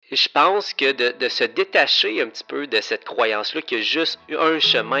je pense que de se détacher un petit peu de cette croyance-là qu'il y a juste un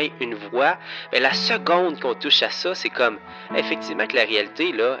chemin, une voie, bien, la seconde qu'on touche à ça, c'est comme, effectivement, que la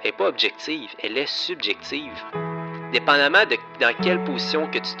réalité, là, est pas objective, elle est subjective. Dépendamment de dans quelle position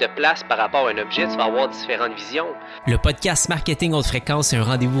que tu te places par rapport à un objet, tu vas avoir différentes visions. Le podcast Marketing Haute Fréquence, c'est un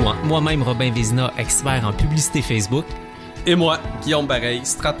rendez-vous entre moi-même, Robin Vézina, expert en publicité Facebook, et moi, Guillaume Bareil,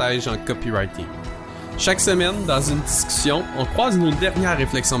 stratège en copywriting. Chaque semaine, dans une discussion, on croise nos dernières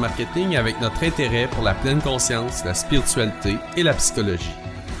réflexions marketing avec notre intérêt pour la pleine conscience, la spiritualité et la psychologie.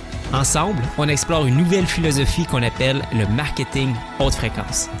 Ensemble, on explore une nouvelle philosophie qu'on appelle le marketing haute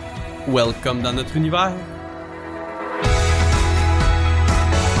fréquence. Welcome dans notre univers!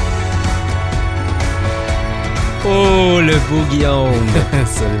 Oh, le beau Guillaume!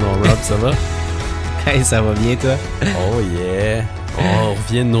 Salut mon Rob, ça va? Hey, ça va bien, toi? Oh yeah! On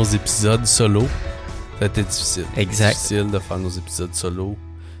revient de nos épisodes solo. C'était difficile. Exact. Difficile de faire nos épisodes solo.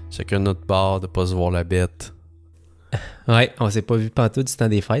 Chacun de notre part, de pas se voir la bête. Ouais, on s'est pas vu pantoute du temps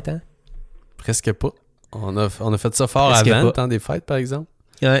des fêtes, hein? Presque pas. On a fait ça fort Presque avant pas. le temps des fêtes, par exemple.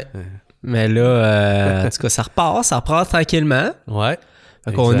 Ouais. Mais là, en tout cas, ça repart tranquillement. Ouais.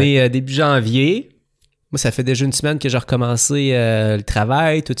 Fait qu'on est début janvier. Moi, ça fait déjà une semaine que j'ai recommencé le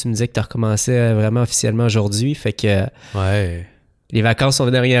travail. Toi, tu me disais que tu as recommencé vraiment officiellement aujourd'hui. Fait que Ouais. les vacances sont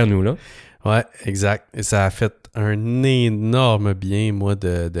derrière nous, là. Ouais, exact. Et ça a fait un énorme bien, moi,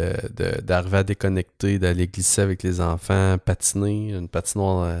 d'arriver à déconnecter, d'aller glisser avec les enfants, patiner, une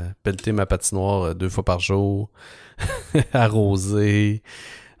patinoire, pelleter ma patinoire 2 fois par jour, arroser.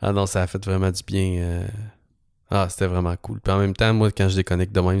 Ah non, ça a fait vraiment du bien. C'était vraiment cool. Puis en même temps, moi, quand je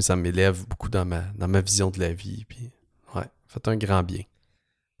déconnecte de même, ça m'élève beaucoup dans ma vision de la vie. Puis ouais, ça fait un grand bien.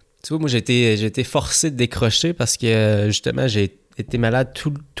 Tu vois, moi, j'ai été forcé de décrocher parce que, justement, j'ai été malade tout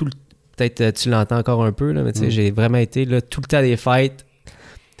le peut-être tu l'entends encore un peu, là, mais tu sais, j'ai vraiment été là, tout le temps des fêtes,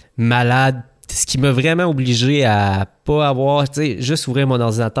 malade, ce qui m'a vraiment obligé à pas avoir, tu sais, juste ouvrir mon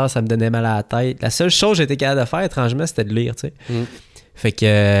ordinateur, ça me donnait mal à la tête. La seule chose que j'étais capable de faire, étrangement, c'était de lire, tu sais. Fait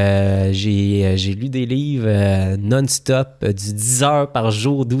que j'ai lu des livres non-stop, du 10 heures par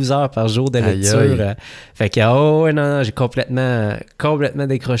jour, 12 heures par jour de lecture. Aïe. Fait que, non, j'ai complètement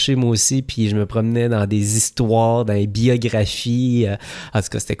décroché moi aussi, puis je me promenais dans des histoires, dans les biographies. En tout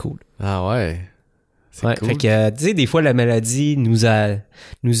cas, c'était cool. Ah ouais. C'est cool. Fait que, tu sais, des fois, la maladie nous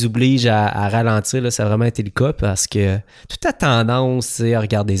oblige à ralentir, là, ça a vraiment été le cas, parce que tout a tendance, tu sais, à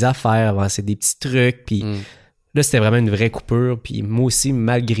regarder des affaires, avancer des petits trucs, puis... Là, c'était vraiment une vraie coupure. Puis moi aussi,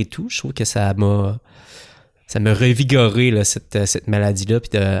 malgré tout, je trouve que ça m'a revigoré, là, cette maladie-là.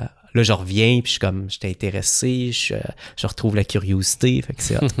 Puis là, je reviens, puis j'étais intéressé, je retrouve la curiosité. Fait que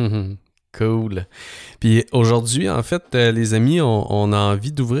c'est hot. Cool. Puis aujourd'hui, en fait, les amis, on a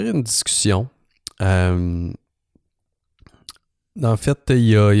envie d'ouvrir une discussion. En fait, il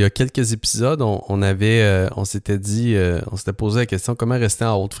y a quelques épisodes, on s'était posé la question comment rester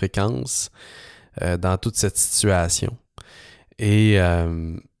en haute fréquence dans toute cette situation. Et là,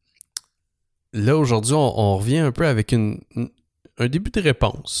 aujourd'hui, on revient un peu avec un début de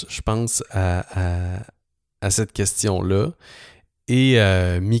réponse, je pense, à cette question-là, et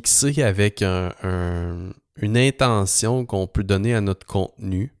mixé avec une intention qu'on peut donner à notre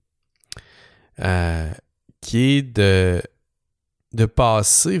contenu, qui est de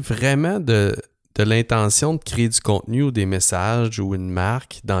passer vraiment de l'intention de créer du contenu ou des messages ou une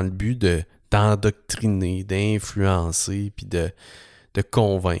marque dans le but d'endoctriner, d'influencer, puis de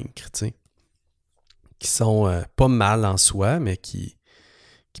convaincre, tu sais, qui sont pas mal en soi, mais qui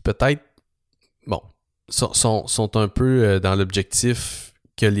peut-être, sont un peu dans l'objectif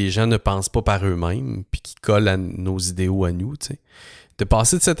que les gens ne pensent pas par eux-mêmes, puis qui collent à nos idéaux à nous, tu sais. De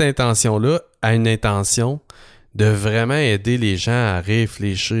passer de cette intention-là à une intention de vraiment aider les gens à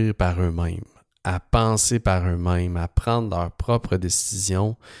réfléchir par eux-mêmes, à penser par eux-mêmes, à prendre leurs propres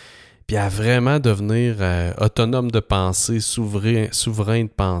décisions, puis à vraiment devenir autonome de pensée, souverain de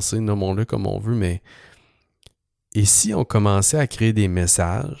pensée, nommons-le comme on veut, mais et si on commençait à créer des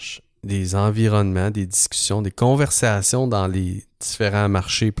messages, des environnements, des discussions, des conversations dans les différents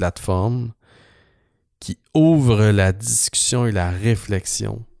marchés et plateformes qui ouvrent la discussion et la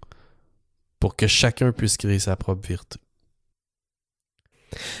réflexion pour que chacun puisse créer sa propre vérité.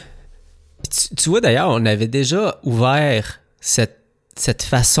 Tu vois, d'ailleurs, on avait déjà ouvert cette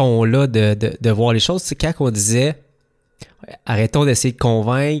façon-là de voir les choses. C'est quand on disait arrêtons d'essayer de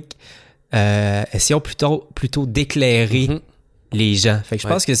convaincre, essayons plutôt d'éclairer les gens. Fait que je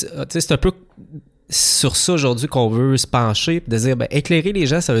pense que c'est un peu sur ça aujourd'hui qu'on veut se pencher, de dire éclairer les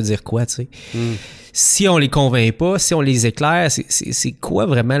gens, ça veut dire quoi, tu sais? Si on les convainc pas, si on les éclaire, c'est quoi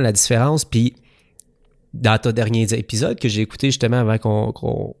vraiment la différence? Puis dans ton dernier épisode que j'ai écouté justement avant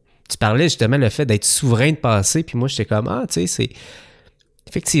tu parlais justement le fait d'être souverain de pensée, puis moi, j'étais comme, tu sais, c'est...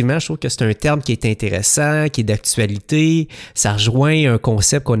 Effectivement, je trouve que c'est un terme qui est intéressant, qui est d'actualité. Ça rejoint un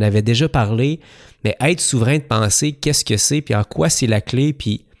concept qu'on avait déjà parlé. Mais être souverain de pensée, qu'est-ce que c'est, puis en quoi c'est la clé,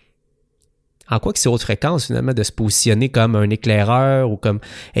 puis en quoi que c'est haute fréquence, finalement, de se positionner comme un éclaireur ou comme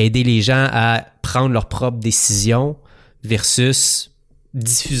aider les gens à prendre leurs propres décisions versus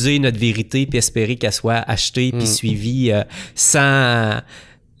diffuser notre vérité puis espérer qu'elle soit achetée puis suivie sans...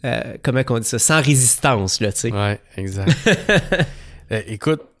 comment on dit ça? Sans résistance, là, tu sais. Ouais, exact.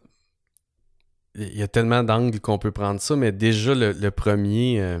 Écoute, il y a tellement d'angles qu'on peut prendre ça, mais déjà, le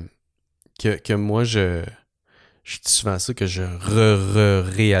premier que moi, je dis souvent ça, que je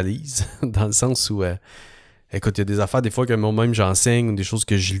réalise dans le sens où, écoute, il y a des affaires des fois que moi-même j'enseigne, ou des choses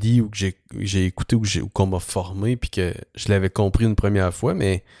que je lis ou que j'ai écouté ou qu'on m'a formé, puis que je l'avais compris une première fois,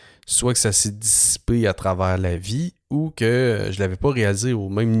 mais soit que ça s'est dissipé à travers la vie ou que je l'avais pas réalisé au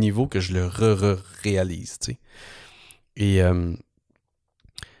même niveau que je le réalise, tu sais. Et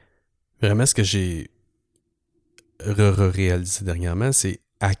vraiment, ce que j'ai réalisé dernièrement, c'est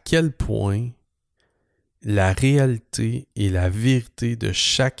à quel point la réalité et la vérité de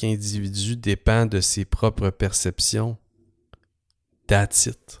chaque individu dépend de ses propres perceptions. That's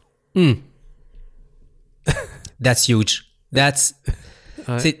it. That's huge. That's...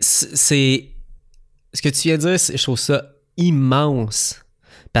 Ouais. C'est... Ce que tu viens de dire, je trouve ça immense.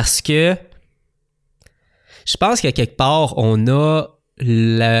 Parce que je pense qu'à quelque part, on a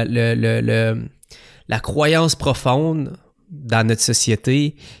la croyance profonde dans notre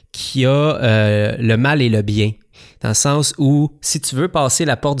société qu'il y a le mal et le bien. Dans le sens où, si tu veux passer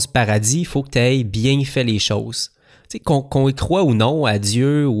la porte du paradis, il faut que tu aies bien fait les choses. Tu sais, qu'on y croit ou non à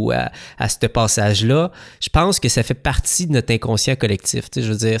Dieu ou à ce passage-là, je pense que ça fait partie de notre inconscient collectif. Tu sais,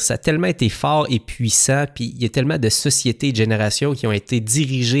 je veux dire, ça a tellement été fort et puissant, puis il y a tellement de sociétés et de générations qui ont été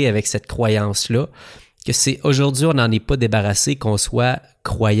dirigées avec cette croyance-là, que c'est aujourd'hui, on n'en est pas débarrassé, qu'on soit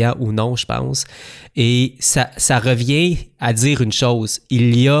croyant ou non, je pense. Et ça revient à dire une chose,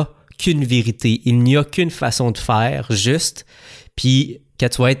 il n'y a qu'une vérité, il n'y a qu'une façon de faire, juste. Puis, quand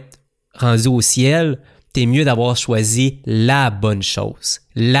tu vas être rendu au ciel, t'es mieux d'avoir choisi la bonne chose,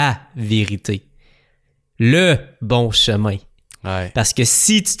 la vérité, le bon chemin. Ouais. Parce que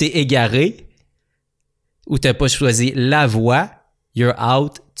si tu t'es égaré ou t'as pas choisi la voie, you're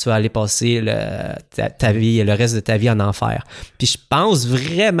out, tu vas aller passer ta vie, le reste de ta vie en enfer. Puis je pense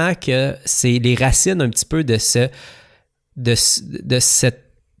vraiment que c'est les racines un petit peu de cette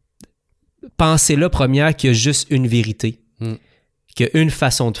pensée-là première qu'il y a juste une vérité, qu'il y a une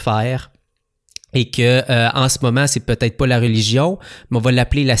façon de faire et que en ce moment, c'est peut-être pas la religion, mais on va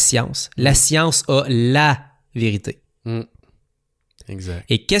l'appeler la science. La science a la vérité. Exact.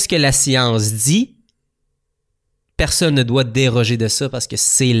 Et qu'est-ce que la science dit? Personne ne doit déroger de ça parce que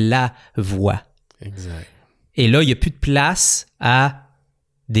c'est la voie. Exact. Et là, il n'y a plus de place à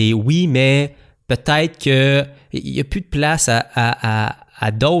des oui, mais peut-être que il n'y a plus de place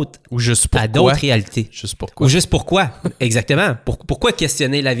à d'autres, Ou juste pourquoi. à d'autres réalités. Juste pourquoi. Ou juste pourquoi. Exactement. Pourquoi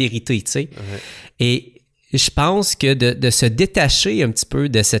questionner la vérité, tu sais? Ouais. Et je pense que de se détacher un petit peu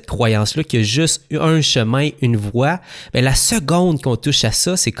de cette croyance-là qu'il y a juste un chemin, une voie, bien, la seconde qu'on touche à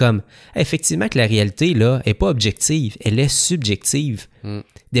ça, c'est comme, effectivement que la réalité, là, est pas objective, elle est subjective.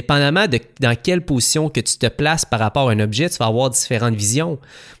 Dépendamment de dans quelle position que tu te places par rapport à un objet, tu vas avoir différentes visions.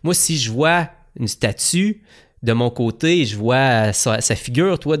 Moi, si je vois une statue, de mon côté, je vois sa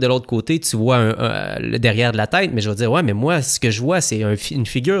figure, toi, de l'autre côté, tu vois le derrière de la tête, mais je vais dire, ouais, mais moi, ce que je vois, c'est une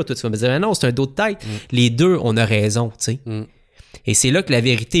figure, toi, tu vas me dire, mais non, c'est un dos de tête. Les deux, on a raison, tu sais. Et c'est là que la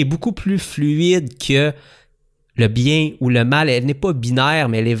vérité est beaucoup plus fluide que le bien ou le mal. Elle n'est pas binaire,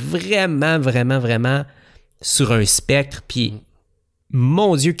 mais elle est vraiment, vraiment, vraiment sur un spectre. Puis,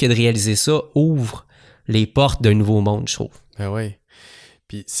 mon Dieu, que de réaliser ça ouvre les portes d'un nouveau monde, je trouve. Ben oui.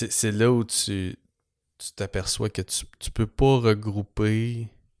 Puis c'est là où tu t'aperçois que tu peux pas regrouper.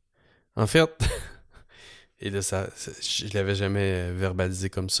 En fait, et là, je l'avais jamais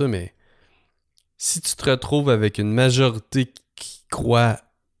verbalisé comme ça, mais si tu te retrouves avec une majorité qui croit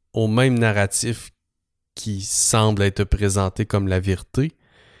au même narratif qui semble être présenté comme la vérité,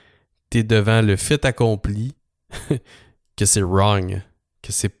 t'es devant le fait accompli que c'est wrong,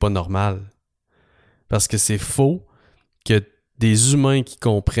 que c'est pas normal. Parce que c'est faux que des humains qui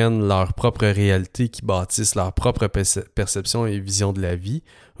comprennent leur propre réalité, qui bâtissent leur propre perception et vision de la vie,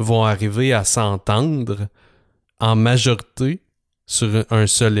 vont arriver à s'entendre en majorité sur un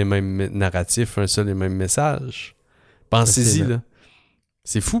seul et même narratif, un seul et même message. Pensez-y, là.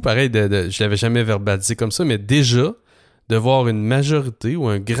 C'est fou, pareil, je l'avais jamais verbalisé comme ça, mais déjà, de voir une majorité ou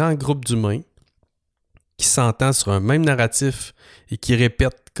un grand groupe d'humains qui s'entend sur un même narratif et qui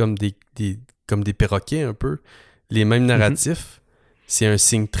répète comme des perroquets un peu, les mêmes narratifs, c'est un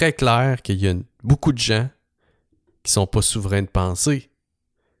signe très clair qu'il y a beaucoup de gens qui sont pas souverains de pensée.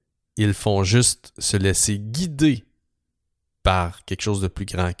 Ils font juste se laisser guider par quelque chose de plus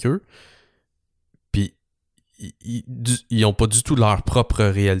grand qu'eux. Puis, ils n'ont pas du tout leur propre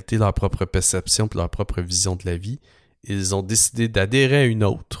réalité, leur propre perception, puis leur propre vision de la vie. Ils ont décidé d'adhérer à une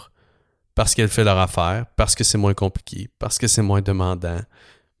autre parce qu'elle fait leur affaire, parce que c'est moins compliqué, parce que c'est moins demandant.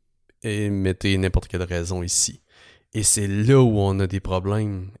 Et mettez n'importe quelle raison ici. Et c'est là où on a des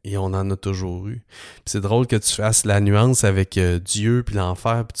problèmes, et on en a toujours eu. Puis c'est drôle que tu fasses la nuance avec Dieu, puis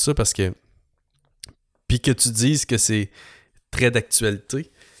l'enfer, puis tout ça, parce que... Puis que tu dises que c'est très d'actualité.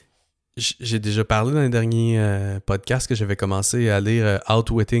 J'ai déjà parlé dans les derniers podcasts que j'avais commencé à lire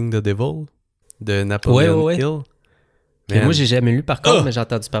Outwitting the Devil de Napoleon Hill. Et moi, j'ai jamais lu par contre, mais j'ai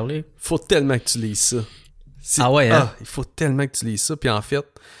entendu parler. Faut tellement que tu lises ça. Ah ouais, hein? Il faut tellement que tu lises ça. Puis en fait,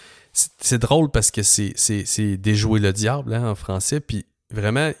 c'est drôle parce que c'est Déjouer le diable en français. Puis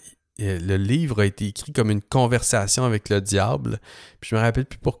vraiment, le livre a été écrit comme une conversation avec le diable. Puis je me rappelle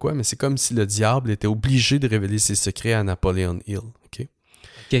plus pourquoi, mais c'est comme si le diable était obligé de révéler ses secrets à Napoleon Hill. OK.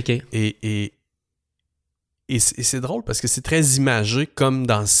 Et c'est drôle parce que c'est très imagé comme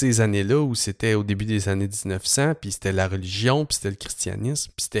dans ces années-là où c'était au début des années 1900, puis c'était la religion, puis c'était le christianisme,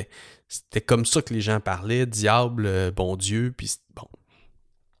 puis c'était comme ça que les gens parlaient, diable, bon Dieu, puis bon.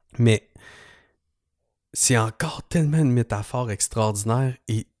 Mais c'est encore tellement une métaphore extraordinaire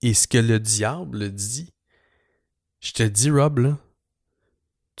et ce que le diable dit, je te dis, Rob, là,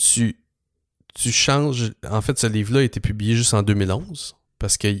 tu changes... En fait, ce livre-là a été publié juste en 2011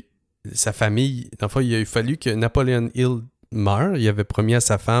 parce que sa famille, enfin, il a fallu que Napoleon Hill meure. Il avait promis à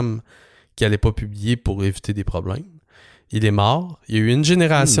sa femme qu'il n'allait pas publier pour éviter des problèmes. Il est mort. Il y a eu une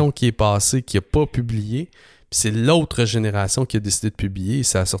génération qui est passée qui n'a pas publié. Puis c'est l'autre génération qui a décidé de publier et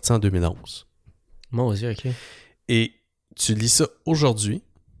ça a sorti en 2011. Mon Dieu, OK. Et tu lis ça aujourd'hui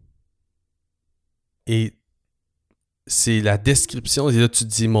et c'est la description. Et là, tu te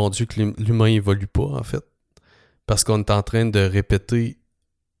dis, mon Dieu, que l'humain évolue pas, en fait. Parce qu'on est en train de répéter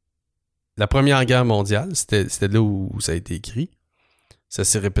la Première Guerre mondiale, c'était là où ça a été écrit. Ça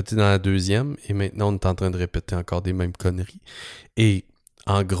s'est répété dans la Deuxième, et maintenant on est en train de répéter encore des mêmes conneries. Et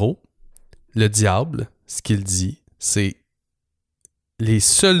en gros, le diable, ce qu'il dit, c'est les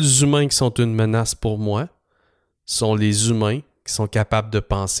seuls humains qui sont une menace pour moi sont les humains qui sont capables de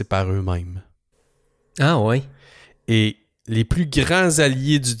penser par eux-mêmes. Ah ouais. Et les plus grands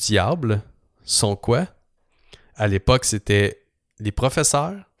alliés du diable sont quoi? À l'époque, c'était les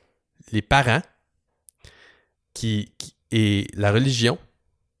professeurs, les parents, et la religion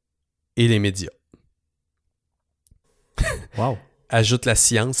et les médias. Wow. Ajoute la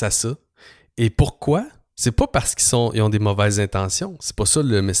science à ça. Et pourquoi? C'est pas parce qu'ils ont des mauvaises intentions. C'est pas ça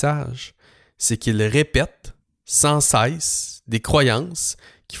le message. C'est qu'ils répètent sans cesse des croyances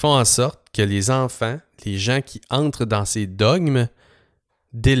qui font en sorte que les enfants, les gens qui entrent dans ces dogmes,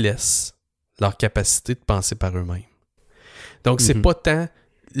 délaissent leur capacité de penser par eux-mêmes. Donc, c'est pas tant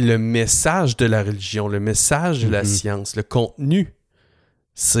le message de la religion, le message de la science, le contenu,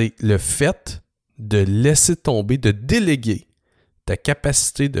 c'est le fait de laisser tomber, de déléguer ta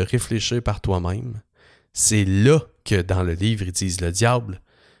capacité de réfléchir par toi-même. C'est là que dans le livre, ils disent le diable.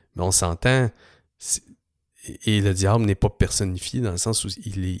 Mais on s'entend, et le diable n'est pas personnifié dans le sens où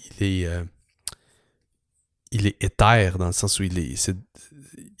il est éther, dans le sens où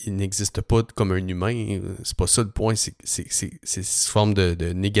il n'existe pas comme un humain. C'est pas ça le point. C'est une forme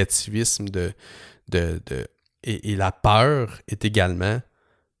de négativisme. Et la peur est également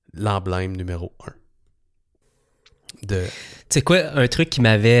l'emblème numéro 1. Tu sais quoi, un truc qui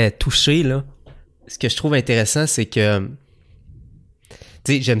m'avait touché, là, ce que je trouve intéressant, c'est que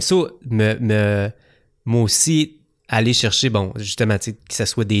tu sais, j'aime ça, moi aussi, aller chercher, bon, justement, que ce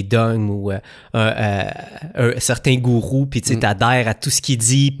soit des dogmes ou un certain gourou, puis tu t'adhères à tout ce qu'il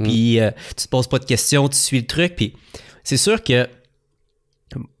dit, puis tu te poses pas de questions, tu suis le truc, puis c'est sûr que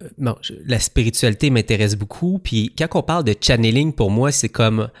bon, la spiritualité m'intéresse beaucoup, puis quand on parle de channeling, pour moi, c'est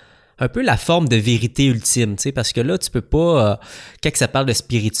comme un peu la forme de vérité ultime, tu sais, parce que là, tu peux pas, quand ça parle de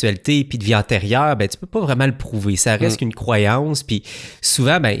spiritualité puis de vie antérieure, ben tu peux pas vraiment le prouver, ça reste qu'une croyance, puis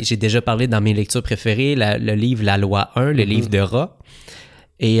souvent, ben j'ai déjà parlé dans mes lectures préférées, le livre La Loi 1, le livre de Ra,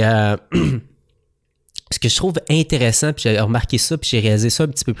 et ce que je trouve intéressant, puis j'ai remarqué ça, puis j'ai réalisé ça un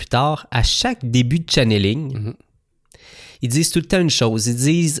petit peu plus tard, à chaque début de channeling, ils disent tout le temps une chose, ils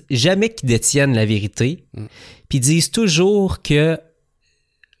disent jamais qu'ils détiennent la vérité, puis ils disent toujours que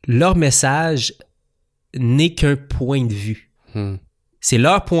leur message n'est qu'un point de vue. C'est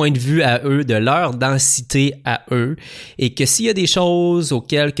leur point de vue à eux, de leur densité à eux, et que s'il y a des choses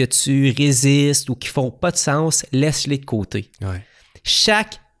auxquelles que tu résistes ou qui font pas de sens, laisse-les de côté. Ouais.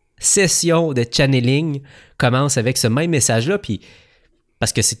 Chaque session de channeling commence avec ce même message-là, puis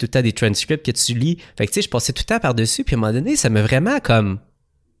parce que c'est tout le temps des transcripts que tu lis. Fait que tu sais, je passais tout le temps par-dessus, puis à un moment donné, ça m'a vraiment comme...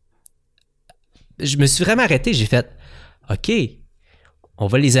 Je me suis vraiment arrêté, j'ai fait « OK, on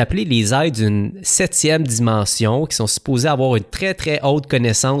va les appeler les êtres d'une 7e dimension qui sont supposés avoir une très, très haute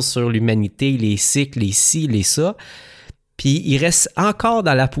connaissance sur l'humanité, les cycles, les ci, les ça. » Puis ils restent encore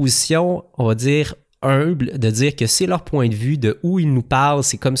dans la position, on va dire, humble, de dire que c'est leur point de vue, de où ils nous parlent,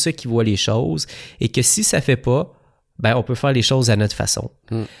 c'est comme ça qu'ils voient les choses, et que si ça fait pas, ben on peut faire les choses à notre façon.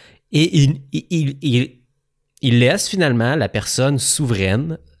 Et il laisse finalement la personne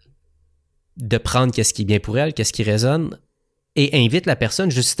souveraine de prendre qu'est-ce qui est bien pour elle, qu'est-ce qui résonne, et invite la personne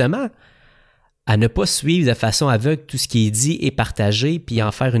justement à ne pas suivre de façon aveugle tout ce qui est dit et partagé, puis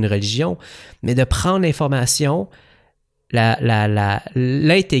en faire une religion, mais de prendre l'information,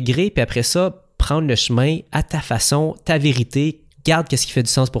 l'intégrer, puis après ça, prendre le chemin à ta façon, ta vérité, garde qu'est-ce qui fait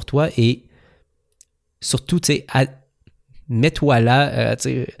du sens pour toi, et surtout, tu sais, mets-toi là, tu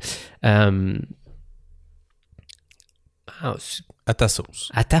sais, à ta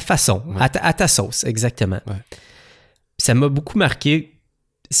sauce. À ta façon, ouais. à ta sauce, exactement. Ouais. Ça m'a beaucoup marqué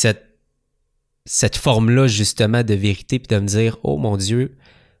cette forme-là, justement, de vérité, puis de me dire, oh mon Dieu,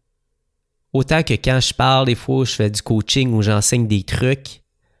 autant que quand je parle, des fois, je fais du coaching ou j'enseigne des trucs,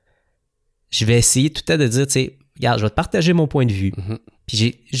 je vais essayer tout le temps de dire, tu sais, regarde, je vais te partager mon point de vue. Mm-hmm. Puis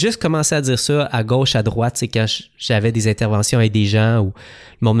j'ai juste commencé à dire ça à gauche, à droite, tu sais, quand j'avais des interventions avec des gens où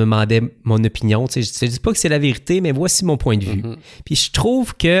le monde me demandait mon opinion, tu sais, je dis pas que c'est la vérité, mais voici mon point de vue. Mm-hmm. Puis je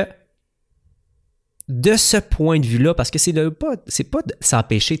trouve que de ce point de vue-là, parce que c'est pas de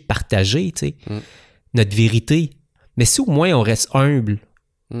s'empêcher de partager, tu sais, notre vérité, mais si au moins on reste humble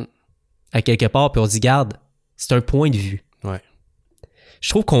à quelque part, puis on dit, garde, c'est un point de vue. Ouais. Je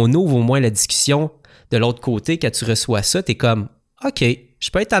trouve qu'on ouvre au moins la discussion de l'autre côté. Quand tu reçois ça, t'es comme, OK, je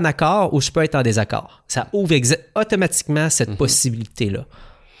peux être en accord ou je peux être en désaccord. Ça ouvre automatiquement cette possibilité-là.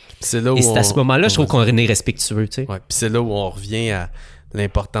 C'est là où et c'est à ce moment-là, je trouve qu'on est respectueux. Tu sais. Ouais. Puis c'est là où on revient à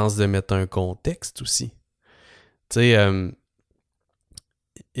l'importance de mettre un contexte aussi. Tu sais,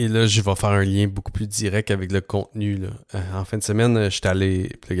 et là, je vais faire un lien beaucoup plus direct avec le contenu. Là. En fin de semaine, j'étais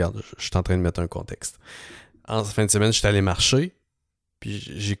allé... Regarde, je suis en train de mettre un contexte. En fin de semaine, j'étais allé marcher, puis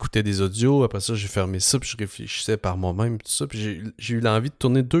j'écoutais des audios. Après ça, j'ai fermé ça, puis je réfléchissais par moi-même, tout ça. Puis j'ai eu l'envie de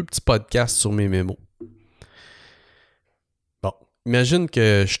tourner 2 petits podcasts sur mes mémos. Bon, imagine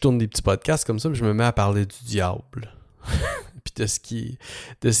que je tourne des petits podcasts comme ça, puis je me mets à parler du diable. Puis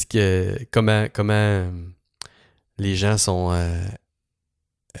comment les gens sont...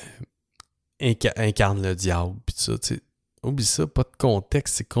 incarnent le diable, puis tout ça, tu sais. Oublie ça, pas de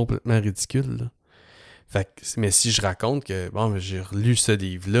contexte, c'est complètement ridicule, là. Fait que, mais si je raconte que, bon, j'ai relu ce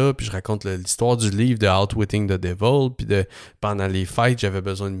livre-là, puis je raconte l'histoire du livre de Outwitting the Devil, puis pendant les fêtes, j'avais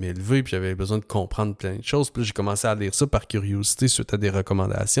besoin de m'élever, puis j'avais besoin de comprendre plein de choses, puis là, j'ai commencé à lire ça par curiosité suite à des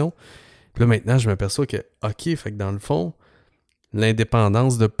recommandations. Puis là, maintenant, je m'aperçois que, OK, fait que dans le fond,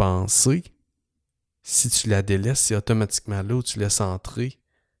 l'indépendance de pensée, si tu la délaisses, c'est automatiquement là où tu laisses entrer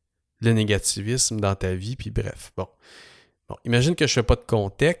le négativisme dans ta vie, puis bref. Bon, imagine que je fais pas de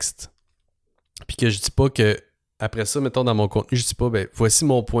contexte, puis que je dis pas que, après ça, mettons dans mon contenu, je dis pas, ben voici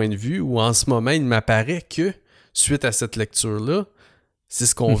mon point de vue, ou en ce moment, il m'apparaît que, suite à cette lecture-là, c'est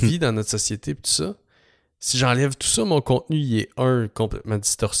ce qu'on vit dans notre société, puis tout ça. Si j'enlève tout ça, mon contenu, il est, 1, complètement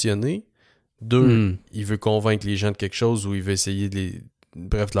distorsionné, 2, il veut convaincre les gens de quelque chose, ou il veut essayer de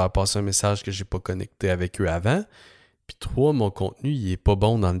leur passer un message que j'ai pas connecté avec eux avant, puis 3, mon contenu, il est pas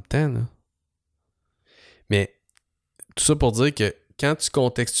bon dans le temps, là. Mais, tout ça pour dire que quand tu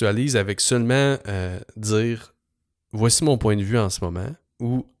contextualises avec seulement dire « Voici mon point de vue en ce moment »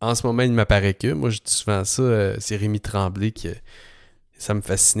 ou « En ce moment, il m'apparaît que », moi je dis souvent ça, c'est Rémi Tremblay qui... ça me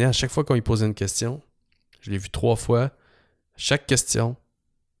fascinait. À chaque fois qu'on lui posait une question, je l'ai vu 3 fois, chaque question,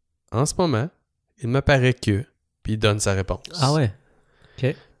 en ce moment, il m'apparaît que, puis il donne sa réponse. Ah ouais?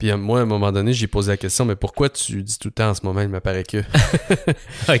 OK. Puis moi, à un moment donné, j'ai posé la question « Mais pourquoi tu dis tout le temps en ce moment, il m'apparaît que? »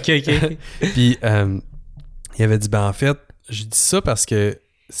 OK. Puis il avait dit « Ben en fait, je dis ça parce que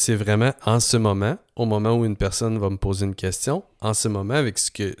c'est vraiment en ce moment, au moment où une personne va me poser une question, en ce moment, avec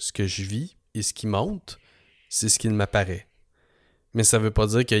ce que je vis et ce qui monte, c'est ce qu'il m'apparaît. Mais ça veut pas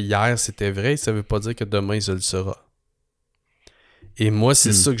dire que hier c'était vrai, ça veut pas dire que demain ça le sera. Et moi,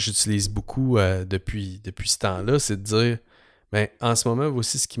 c'est ça que j'utilise beaucoup depuis ce temps-là, c'est de dire, ben, en ce moment,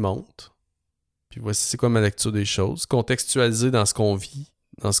 voici ce qui monte, puis voici c'est quoi ma lecture des choses, contextualiser dans ce qu'on vit,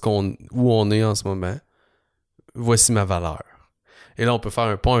 où on est en ce moment, voici ma valeur. Et là, on peut faire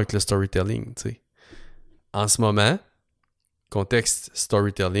un pont avec le storytelling, tu sais. En ce moment, contexte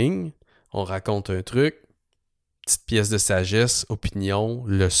storytelling, on raconte un truc, petite pièce de sagesse, opinion,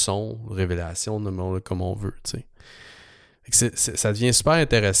 leçon, révélation, nommons-le comme on veut, tu sais. Ça devient super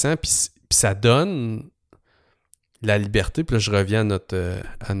intéressant, puis ça donne la liberté, puis là, je reviens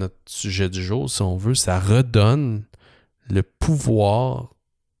à notre sujet du jour, si on veut, ça redonne le pouvoir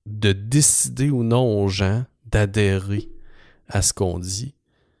de décider ou non aux gens d'adhérer à ce qu'on dit.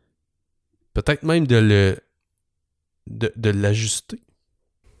 Peut-être même de l'ajuster.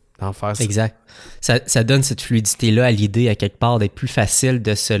 D'en faire ça. Exact. Ça donne cette fluidité-là à l'idée, à quelque part, d'être plus facile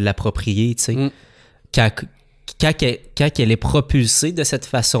de se l'approprier, tu sais. Quand elle est propulsée de cette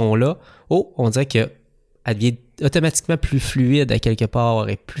façon-là, on dirait qu'elle devient automatiquement plus fluide à quelque part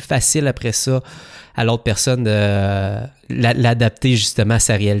et plus facile après ça à l'autre personne de l'adapter justement à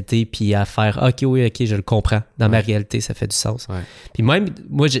sa réalité puis à faire « OK, oui, OK, je le comprends. Dans ma réalité, ça fait du sens. » Puis même,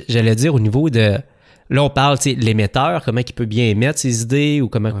 moi, j'allais dire au niveau de... Là, on parle, tu sais, l'émetteur, comment il peut bien émettre ses idées ou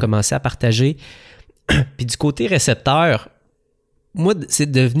comment commencer à partager. Puis du côté récepteur, moi,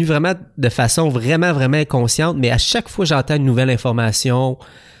 c'est devenu vraiment de façon vraiment, vraiment inconsciente, mais à chaque fois que j'entends une nouvelle information,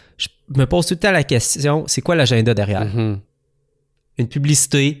 je me pose tout le temps la question, c'est quoi l'agenda derrière? Mm-hmm. Une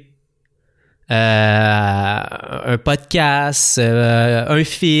publicité, un podcast, un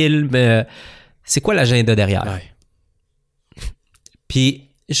film, c'est quoi l'agenda derrière? Ouais. Puis,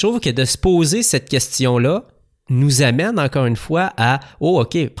 je trouve que de se poser cette question-là nous amène encore une fois à « Oh,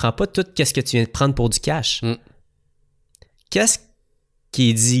 OK, prends pas tout ce que tu viens de prendre pour du cash. Qu'est-ce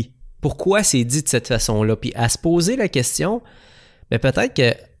qui est dit? Pourquoi c'est dit de cette façon-là? » Puis à se poser la question, ben peut-être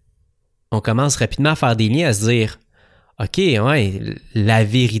qu'on commence rapidement à faire des liens, à se dire « OK, ouais, la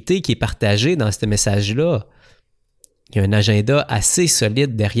vérité qui est partagée dans ce message-là, il y a un agenda assez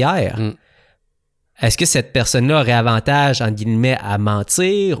solide derrière. Est-ce que cette personne-là aurait avantage, entre guillemets, à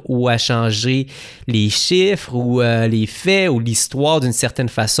mentir ou à changer les chiffres ou les faits ou l'histoire d'une certaine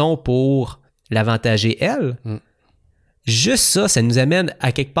façon pour l'avantager elle? Juste ça nous amène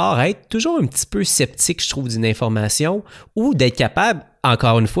à quelque part à être toujours un petit peu sceptique, je trouve, d'une information ou d'être capable,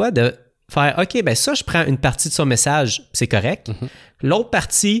 encore une fois, de faire « OK, ben ça, je prends une partie de son message, c'est correct. L'autre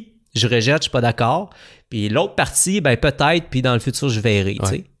partie, je rejette, je suis pas d'accord. Puis l'autre partie, ben peut-être, puis dans le futur, je verrai. Tu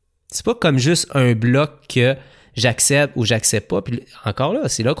sais. C'est pas comme juste un bloc que j'accepte ou j'accepte pas. Puis encore là,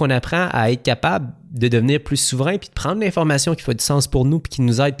 c'est là qu'on apprend à être capable de devenir plus souverain puis de prendre l'information qui fait du sens pour nous puis qui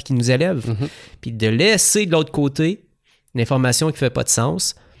nous aide puis qui nous élève. Puis de laisser de l'autre côté l'information qui fait pas de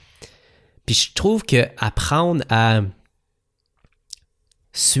sens. Puis je trouve que apprendre à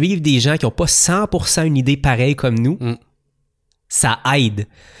suivre des gens qui n'ont pas 100% une idée pareille comme nous, ça aide.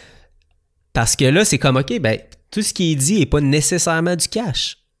 Parce que là, c'est comme, OK, ben tout ce qui est dit n'est pas nécessairement du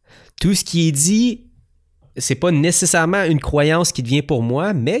cash. Tout ce qui est dit, c'est pas nécessairement une croyance qui devient pour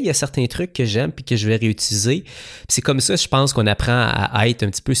moi, mais il y a certains trucs que j'aime puis que je vais réutiliser. Puis c'est comme ça, je pense, qu'on apprend à être un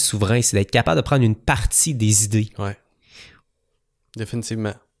petit peu souverain, c'est d'être capable de prendre une partie des idées. Ouais.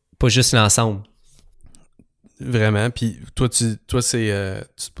 Définitivement. Pas juste l'ensemble. Vraiment. Puis toi, tu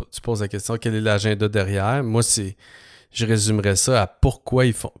poses la question, quel est l'agenda derrière? Moi, je résumerais ça à pourquoi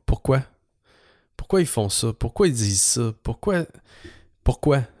ils font ça? Pourquoi ils disent ça? Pourquoi?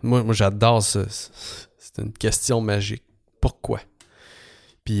 Moi j'adore ça. C'est une question magique. Pourquoi?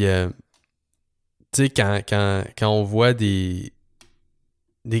 Puis, tu sais, quand on voit des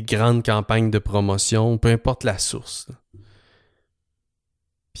grandes campagnes de promotion, peu importe la source, là,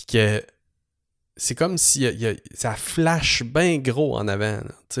 puis que c'est comme si ça flash bien gros en avant.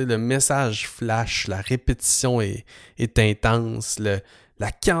 Tu sais, le message flash, la répétition est intense,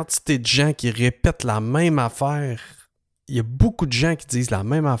 la quantité de gens qui répètent la même affaire. Il y a beaucoup de gens qui disent la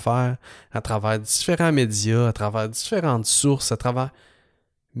même affaire à travers différents médias, à travers différentes sources,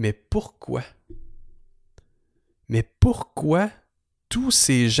 Mais pourquoi? Mais pourquoi tous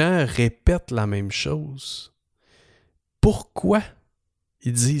ces gens répètent la même chose? Pourquoi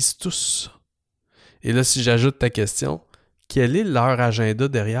ils disent tous ça? Et là, si j'ajoute ta question, quel est leur agenda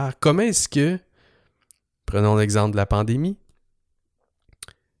derrière? Comment est-ce que, prenons l'exemple de la pandémie,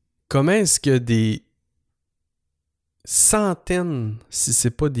 comment est-ce que des centaines, si ce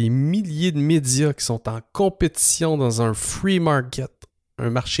n'est pas des milliers de médias qui sont en compétition dans un free market,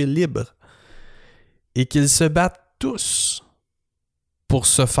 un marché libre, et qu'ils se battent tous pour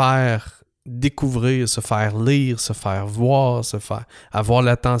se faire découvrir, se faire lire, se faire voir, avoir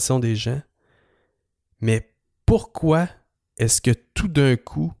l'attention des gens. Mais pourquoi est-ce que tout d'un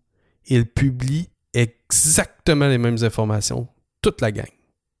coup, ils publient exactement les mêmes informations, toute la gang?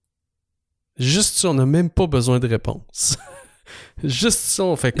 Juste ça, on n'a même pas besoin de réponse. Juste ça,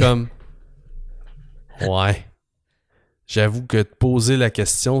 on fait comme... Ouais. j'avoue que te poser la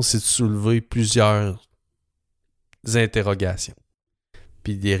question, c'est de soulever plusieurs interrogations.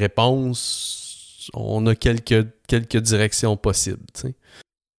 Puis des réponses, on a quelques directions possibles, tu sais.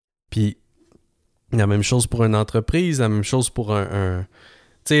 Puis la même chose pour une entreprise, la même chose pour un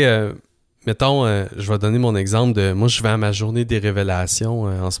tu sais, mettons, je vais donner mon exemple de... Moi, je vais à ma journée des révélations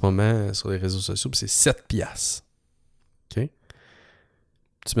en ce moment sur les réseaux sociaux, puis c'est 7 piastres. OK?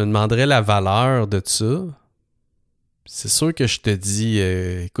 Tu me demanderais la valeur de ça. C'est sûr que je te dis,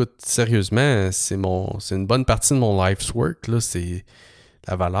 écoute, sérieusement, c'est une bonne partie de mon life's work, là.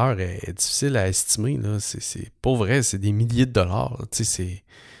 La valeur est difficile à estimer, là. C'est pas vrai, c'est des milliers de dollars, là. Tu sais,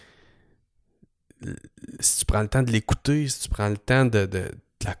 si tu prends le temps de l'écouter, si tu prends le temps de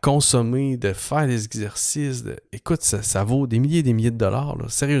la consommer, de faire des exercices, écoute, ça vaut des milliers et des milliers de dollars, là,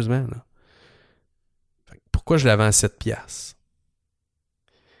 sérieusement. Là. Pourquoi je la vends à 7 piastres?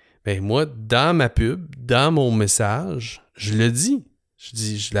 Ben moi, dans ma pub, dans mon message, je le dis. Je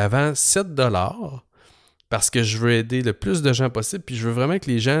dis, je la vends 7 dollars parce que je veux aider le plus de gens possible, puis je veux vraiment que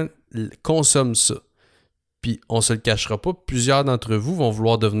les gens consomment ça. Puis on se le cachera pas, plusieurs d'entre vous vont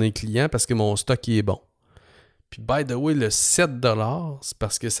vouloir devenir clients parce que mon stock est bon. Puis, by the way, le 7 $, c'est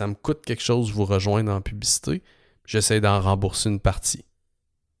parce que ça me coûte quelque chose de vous rejoindre en publicité. J'essaie d'en rembourser une partie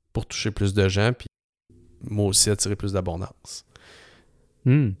pour toucher plus de gens, puis moi aussi attirer plus d'abondance.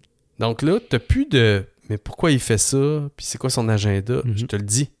 Donc là, t'as plus de « mais pourquoi il fait ça? Puis c'est quoi son agenda? » Je te le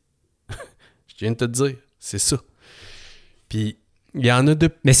dis. Je viens de te le dire. C'est ça. Puis, il y en a de...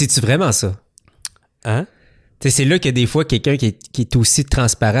 Mais c'est-tu vraiment ça? Hein? Tu sais, c'est là que des fois, quelqu'un qui est aussi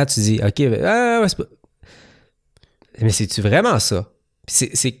transparent, tu dis « OK, c'est pas... » Mais c'est-tu vraiment ça?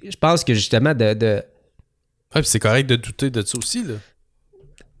 Je pense que justement Ouais, puis c'est correct de douter de ça aussi, là.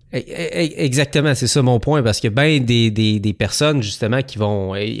 Exactement, c'est ça mon point, parce que ben des personnes, justement, qui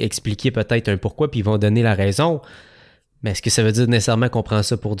vont expliquer peut-être un pourquoi, puis ils vont donner la raison. Mais est-ce que ça veut dire nécessairement qu'on prend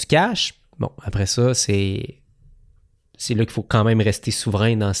ça pour du cash? Bon, après ça, c'est là qu'il faut quand même rester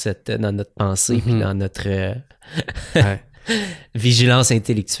souverain dans notre pensée, puis dans notre... Ouais. vigilance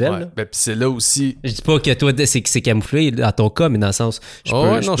intellectuelle. Ouais. Ben, puis c'est là aussi... Je dis pas que toi, c'est camouflé dans ton cas, mais dans le sens,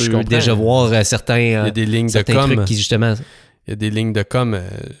 je peux déjà voir certains, il y a des lignes de com trucs qui, justement... Il y a des lignes de com.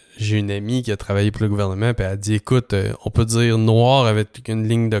 J'ai une amie qui a travaillé pour le gouvernement, puis elle a dit, écoute, on peut dire noir avec une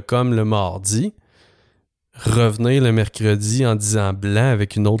ligne de com le mardi, revenir le mercredi en disant blanc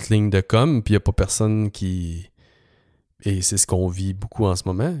avec une autre ligne de com, puis il n'y a pas personne qui... Et c'est ce qu'on vit beaucoup en ce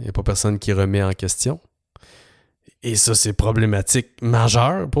moment. Il n'y a pas personne qui remet en question. Et ça, c'est problématique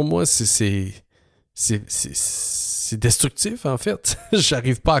majeure pour moi. C'est destructif, en fait.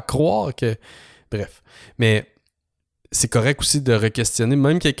 J'arrive pas à croire que... Bref. Mais c'est correct aussi de re-questionner.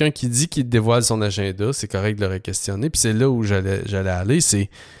 Même quelqu'un qui dit qu'il dévoile son agenda, c'est correct de le re-questionner. Puis c'est là où j'allais aller. C'est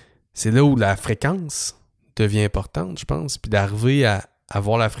là où la fréquence devient importante, je pense. Puis d'arriver à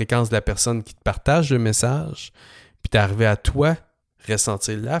avoir la fréquence de la personne qui te partage le message. Puis d'arriver à toi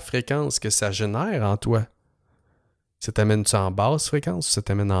ressentir la fréquence que ça génère en toi. Ça t'amène-tu en basse fréquence ou ça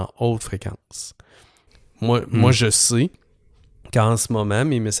t'amène en haute fréquence? Moi, je sais qu'en ce moment,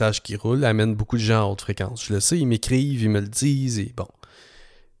 mes messages qui roulent amènent beaucoup de gens en haute fréquence. Je le sais, ils m'écrivent, ils me le disent, et bon.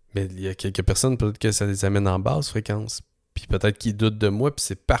 Mais il y a quelques personnes, peut-être que ça les amène en basse fréquence. Puis peut-être qu'ils doutent de moi, puis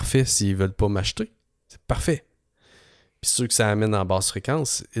c'est parfait s'ils veulent pas m'acheter. C'est parfait. Puis ceux que ça amène en basse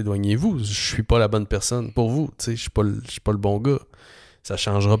fréquence, éloignez-vous. Je suis pas la bonne personne pour vous. Tu sais, je suis pas le bon gars. Ça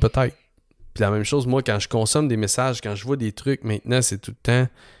changera peut-être. Puis la même chose, moi, quand je consomme des messages, quand je vois des trucs, maintenant, c'est tout le temps,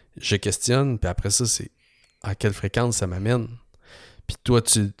 je questionne, puis après ça, c'est à quelle fréquence ça m'amène. Puis toi,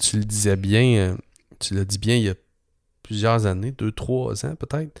 tu le disais bien, tu l'as dit bien il y a plusieurs années, 2-3 ans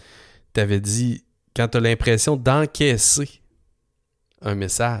peut-être, tu avais dit, quand tu as l'impression d'encaisser un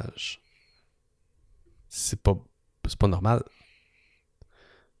message, c'est pas normal.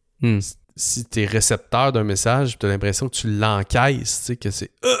 Si tu es récepteur d'un message, tu as l'impression que tu l'encaisses, tu sais, que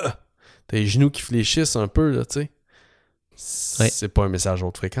c'est... T'as les genoux qui fléchissent un peu, là, tu sais. C'est pas un message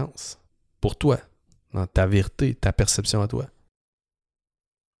haute fréquence. Pour toi. Dans ta vérité, ta perception à toi.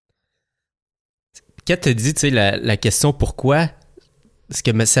 Quand tu as dit, tu sais, la question pourquoi, ce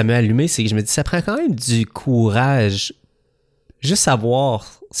que ça m'a allumé, c'est que je me dis, ça prend quand même du courage. Juste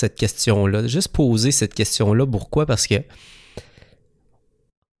savoir cette question-là, juste poser cette question-là. Pourquoi? Parce que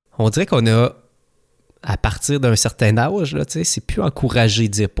on dirait qu'on a, à partir d'un certain âge, là, c'est plus encouragé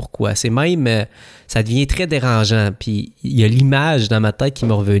de dire pourquoi. C'est même, ça devient très dérangeant. Puis il y a l'image dans ma tête qui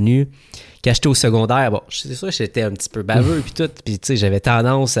m'est revenue. Quand j'étais au secondaire, bon, c'est sûr que j'étais un petit peu baveux puis tout. Puis tu sais, j'avais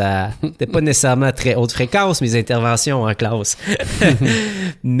tendance à... C'était pas nécessairement à très haute fréquence, mes interventions en classe.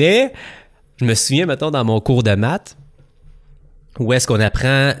 Mais je me souviens, mettons, dans mon cours de maths, où est-ce qu'on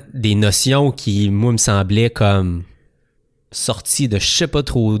apprend des notions qui, moi, me semblaient comme sorti de je sais pas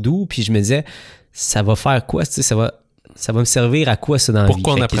trop d'où, puis je me disais, ça va faire quoi, tu sais, ça va me servir à quoi ça dans la vie?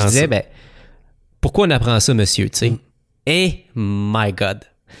 Pourquoi on apprend je disais, ça? Pourquoi on apprend ça, monsieur, tu sais? Et my God!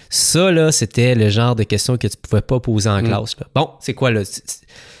 Ça, là, c'était le genre de question que tu pouvais pas poser en classe. Là. Bon, c'est quoi, là?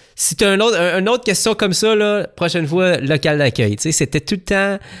 Si tu as une autre question comme ça, là, prochaine fois, local d'accueil. Tu sais, c'était tout le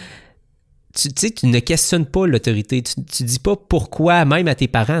temps... Tu sais, tu ne questionnes pas l'autorité. Tu dis pas pourquoi, même à tes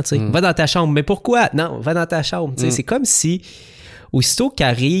parents, tu sais. Va dans ta chambre. Mais pourquoi? Non, va dans ta chambre. Tu sais, c'est comme si, aussitôt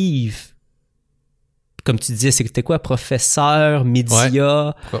qu'arrive, comme tu disais, c'était quoi? Professeur,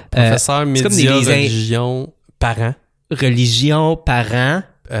 média... Professeur, média, religion, parents. Religion, parents.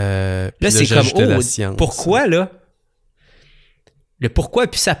 Là, c'est comme, la science. Pourquoi, là? Le pourquoi a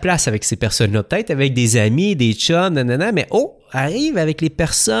plus sa place avec ces personnes-là. Peut-être avec des amis, des chums, nanana, mais arrive avec les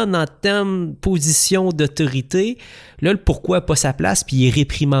personnes en termes de position d'autorité. Là, le pourquoi n'a pas sa place, puis il est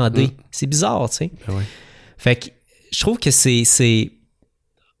réprimandé. C'est bizarre, tu sais. Ben ouais. Fait que je trouve que c'est...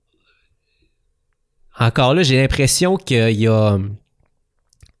 Encore là, j'ai l'impression qu'il y a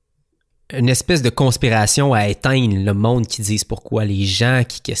une espèce de conspiration à éteindre le monde qui disent pourquoi, les gens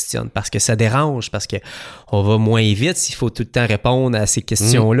qui questionnent, parce que ça dérange, parce que on va moins vite s'il faut tout le temps répondre à ces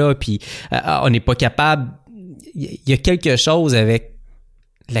questions-là, puis on n'est pas capable... Il y a quelque chose avec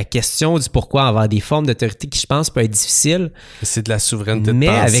la question du pourquoi envers des formes d'autorité qui, je pense, peut être difficile. C'est de la souveraineté de mais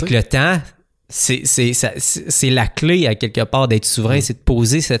pensée. Avec le temps, c'est la clé à quelque part d'être souverain, c'est de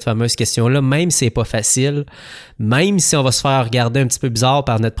poser cette fameuse question-là, même si c'est pas facile, même si on va se faire regarder un petit peu bizarre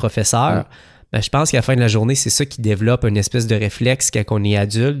par notre professeur. Ben, je pense qu'à la fin de la journée, c'est ça qui développe une espèce de réflexe quand on est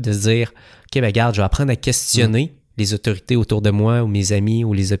adulte, de se dire « OK, ben regarde, je vais apprendre à questionner les autorités autour de moi, ou mes amis,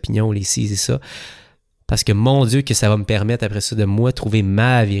 ou les opinions, ou les ci et ça. » Parce que, mon Dieu, que ça va me permettre, après ça, de moi, trouver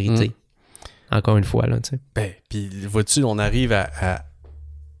ma vérité. Encore une fois, là, tu sais. Ben, puis, vois-tu, on arrive à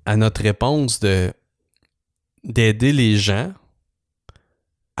notre réponse d'aider les gens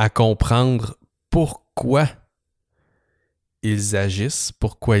à comprendre pourquoi ils agissent,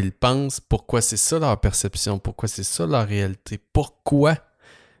 pourquoi ils pensent, pourquoi c'est ça leur perception, pourquoi c'est ça leur réalité, pourquoi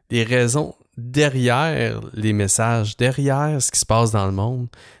les raisons derrière les messages, derrière ce qui se passe dans le monde,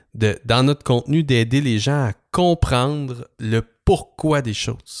 dans notre contenu, d'aider les gens à comprendre le pourquoi des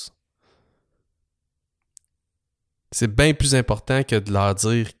choses. C'est bien plus important que de leur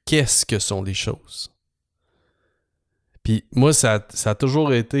dire qu'est-ce que sont les choses. Puis moi, ça a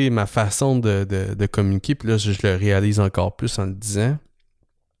toujours été ma façon de communiquer, puis là, je le réalise encore plus en le disant.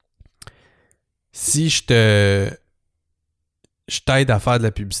 Si je t'aide à faire de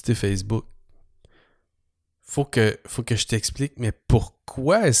la publicité Facebook, faut que je t'explique, mais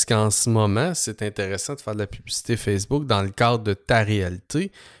pourquoi est-ce qu'en ce moment, c'est intéressant de faire de la publicité Facebook dans le cadre de ta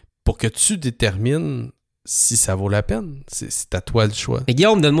réalité pour que tu détermines si ça vaut la peine. C'est à toi le choix. Mais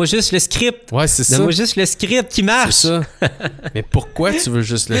Guillaume, donne-moi juste le script. Ouais, c'est ça. Donne-moi juste le script qui marche. C'est ça. Mais pourquoi tu veux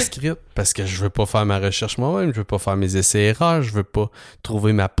juste le script? Parce que je veux pas faire ma recherche moi-même, je veux pas faire mes essais-erreurs, je veux pas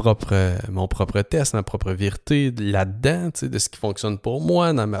trouver mon propre test, ma propre vérité là-dedans, tu sais, de ce qui fonctionne pour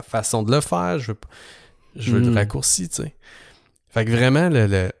moi, dans ma façon de le faire. Je veux le raccourci, tu sais. Fait que vraiment,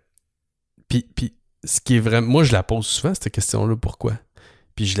 Puis, ce qui est vraiment... Moi, je la pose souvent, cette question-là, pourquoi?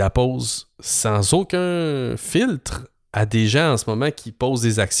 Puis je la pose sans aucun filtre à des gens en ce moment qui posent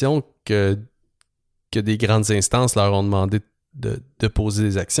des actions que des grandes instances leur ont demandé de poser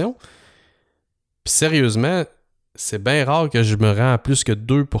des actions. Puis sérieusement, c'est bien rare que je me rends à plus que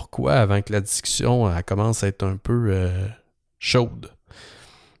 2 pourquoi avant que la discussion elle commence à être un peu chaude.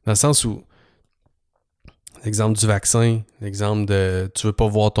 Dans le sens où l'exemple du vaccin, l'exemple de tu veux pas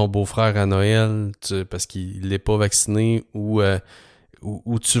voir ton beau-frère à Noël parce qu'il n'est pas vacciné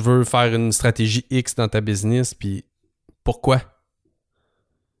ou tu veux faire une stratégie X dans ta business, puis pourquoi?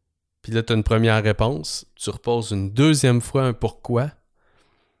 Puis là, tu as une première réponse, tu reposes une deuxième fois un pourquoi,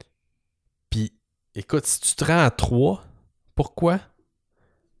 puis écoute, si tu te rends à 3, pourquoi?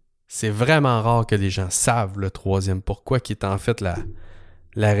 C'est vraiment rare que les gens savent le troisième pourquoi, qui est en fait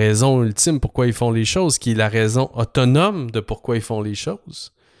la raison ultime pourquoi ils font les choses, qui est la raison autonome de pourquoi ils font les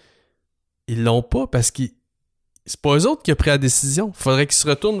choses. Ils l'ont pas parce qu'ils c'est pas eux autres qui ont pris la décision. Il faudrait qu'ils se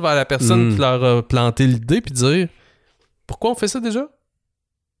retournent vers la personne qui leur a planté l'idée puis dire pourquoi on fait ça déjà?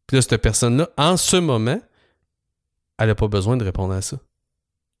 Puis là, cette personne-là, en ce moment, elle n'a pas besoin de répondre à ça.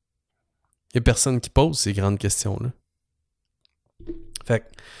 Il n'y a personne qui pose ces grandes questions-là. Fait que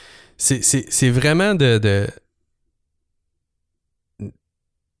c'est vraiment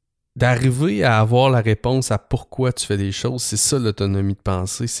d'arriver à avoir la réponse à pourquoi tu fais les choses. C'est ça l'autonomie de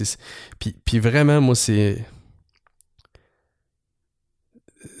pensée. Puis vraiment, moi, c'est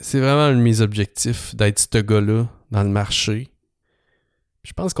vraiment un de mes objectifs d'être ce gars-là dans le marché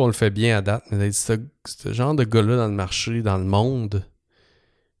Je pense qu'on le fait bien à date, mais d'être ce genre de gars-là dans le marché, dans le monde,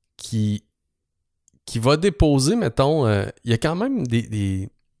 qui va déposer, mettons, il y a quand même des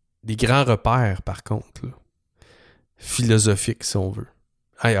grands repères, par contre, là, philosophiques, si on veut.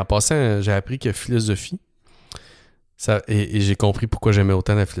 Hey, en passant, j'ai appris que philosophie, et j'ai compris pourquoi j'aimais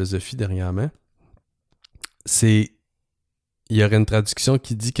autant la philosophie dernièrement, il y aurait une traduction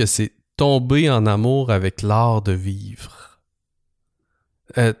qui dit que c'est tomber en amour avec l'art de vivre.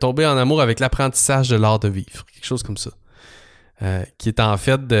 Tomber en amour avec l'apprentissage de l'art de vivre. Quelque chose comme ça. Qui est en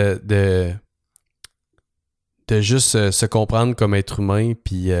fait de juste se comprendre comme être humain,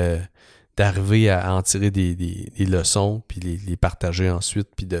 puis d'arriver à en tirer des leçons, puis les partager ensuite,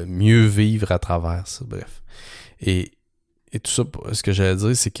 puis de mieux vivre à travers ça. Bref. Et tout ça, ce que j'allais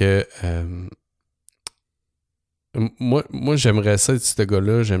dire, c'est que moi, j'aimerais ça être ce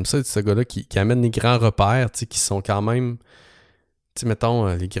gars-là. J'aime ça être ce gars-là qui amène les grands repères, qui sont quand même,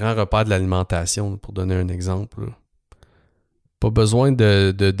 mettons, les grands repères de l'alimentation, pour donner un exemple. Là. Pas besoin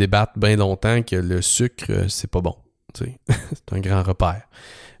de débattre bien longtemps que le sucre, c'est pas bon. C'est un grand repère.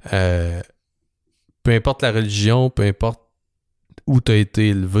 Peu importe la religion, peu importe où tu as été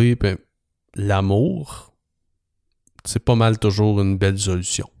élevé, l'amour, c'est pas mal toujours une belle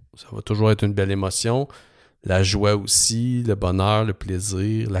solution. Ça va toujours être une belle émotion. La joie aussi, le bonheur, le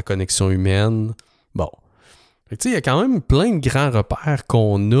plaisir, la connexion humaine. Bon. Il y a quand même plein de grands repères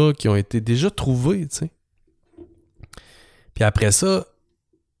qu'on a qui ont été déjà trouvés, tu sais. Puis après ça,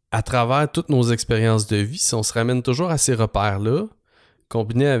 à travers toutes nos expériences de vie, si on se ramène toujours à ces repères-là,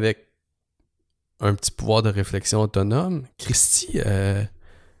 combinés avec un petit pouvoir de réflexion autonome, Christy,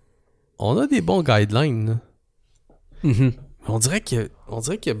 on a des bons guidelines. Mm-hmm. On dirait qu'il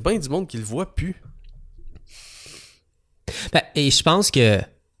y a bien du monde qui le voit plus. Ben, et je pense que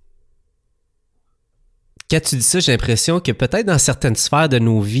quand tu dis ça, j'ai l'impression que peut-être dans certaines sphères de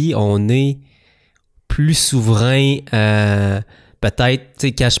nos vies, on est plus souverain. Peut-être, tu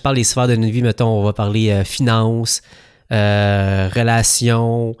sais, quand je parle des sphères de notre vie, mettons, on va parler finances,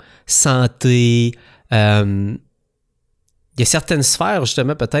 relations, santé. Il y a certaines sphères,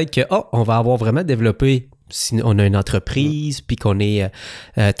 justement, peut-être que, on va avoir vraiment développé, si on a une entreprise, puis qu'on est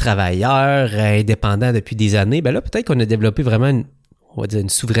travailleur, indépendant depuis des années, ben là, peut-être qu'on a développé vraiment on va dire une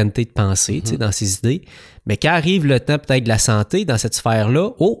souveraineté de pensée, tu sais, dans ses idées. Mais quand arrive le temps peut-être de la santé, dans cette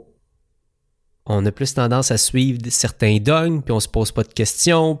sphère-là, on a plus tendance à suivre certains dogmes, puis on se pose pas de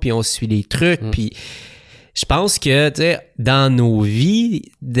questions, puis on suit les trucs, puis je pense que, tu sais, dans nos vies,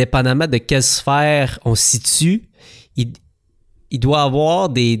 dépendamment de quelle sphère on se situe, il doit y avoir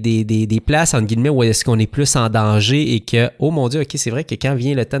des places, entre guillemets, où est-ce qu'on est plus en danger et que, oh mon Dieu, OK, c'est vrai que quand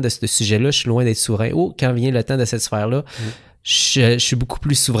vient le temps de ce sujet-là, je suis loin d'être souverain. Quand vient le temps de cette sphère-là, je suis beaucoup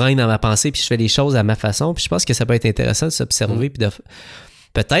plus souverain dans ma pensée, puis je fais les choses à ma façon. Puis je pense que ça peut être intéressant de s'observer, puis de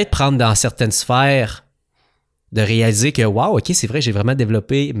peut-être prendre dans certaines sphères, de réaliser que, wow, OK, c'est vrai, j'ai vraiment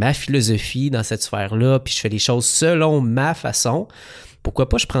développé ma philosophie dans cette sphère-là, puis je fais les choses selon ma façon. Pourquoi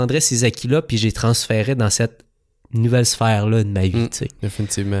pas je prendrais ces acquis-là, puis je les transférerais dans cette nouvelle sphère-là de ma vie, tu sais.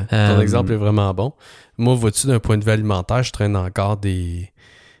 Définitivement. Ton exemple est vraiment bon. Moi, vois-tu, d'un point de vue alimentaire, je traîne encore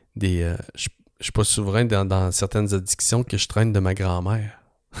je suis pas souverain dans certaines addictions que je traîne de ma grand-mère.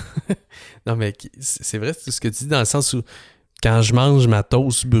 Non, mais c'est vrai tout ce que tu dis, dans le sens où quand je mange ma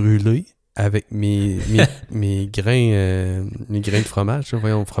toast brûlée avec mes grains de fromage,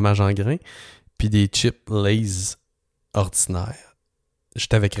 voyons, fromage en grains, puis des chips Lay's ordinaires.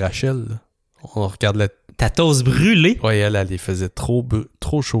 J'étais avec Rachel, là. On regarde ta toast brûlée? Ouais, elle les faisait trop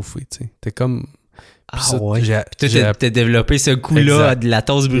chauffer, tu sais. T'es comme... Puis ça, ouais. Puis toi, t'as développé ce goût-là de la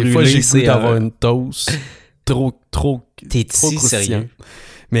toast brûlée. Des fois, j'ai le goût d'avoir une toast trop T'es sérieux?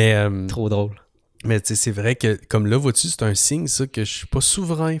 Mais, trop drôle. Mais tu sais, c'est vrai que, comme là, vois-tu, c'est un signe, ça, que je suis pas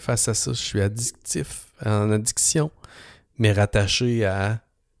souverain face à ça. Je suis en addiction, mais rattaché à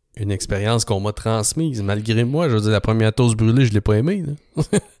une expérience qu'on m'a transmise. Malgré moi, je veux dire, la première toast brûlée, je l'ai pas aimée.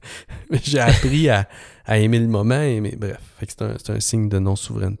 Mais j'ai appris à aimer le moment. Bref, fait que c'est un signe de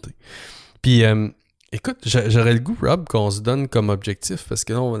non-souveraineté. Puis... écoute, j'aurais le goût, Rob, qu'on se donne comme objectif, parce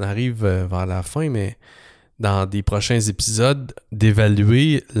que là, on arrive vers la fin, mais dans des prochains épisodes,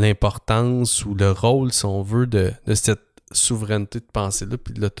 d'évaluer l'importance ou le rôle, si on veut, de cette souveraineté de pensée-là,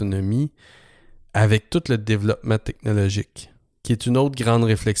 puis de l'autonomie, avec tout le développement technologique, qui est une autre grande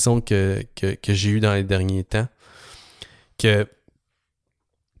réflexion que j'ai eue dans les derniers temps, que,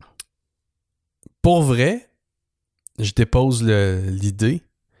 pour vrai, je dépose l'idée.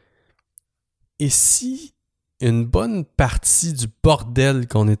 Et si une bonne partie du bordel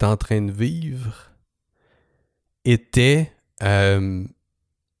qu'on est en train de vivre était,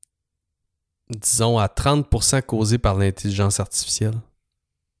 disons, à 30% causé par l'intelligence artificielle?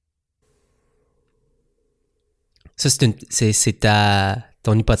 Ça, c'est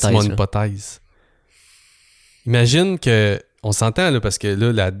ton hypothèse. C'est mon là. hypothèse. Imagine que, on s'entend là, parce que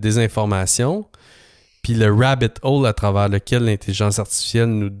là, la désinformation, puis le rabbit hole à travers lequel l'intelligence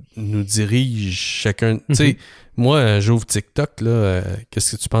artificielle nous dirige chacun. Tu sais, moi, j'ouvre TikTok, là,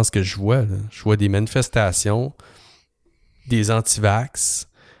 qu'est-ce que tu penses que je vois? Là? Je vois des manifestations, des anti-vax,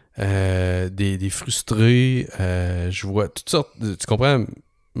 des frustrés, je vois toutes sortes. Tu comprends?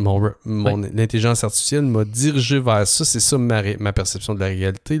 L'intelligence artificielle m'a dirigé vers ça. C'est ça ma perception de la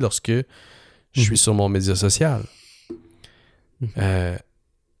réalité lorsque je suis sur mon média social.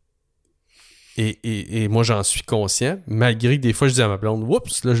 Et moi, j'en suis conscient, malgré que des fois, je dis à ma blonde,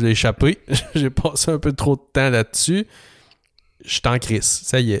 oups, là, je l'ai échappé. J'ai passé un peu trop de temps là-dessus. Je suis en crise.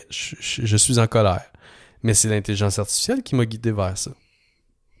 Ça y est, je suis en colère. Mais c'est l'intelligence artificielle qui m'a guidé vers ça.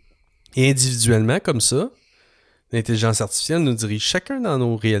 Et individuellement, comme ça, l'intelligence artificielle nous dirige chacun dans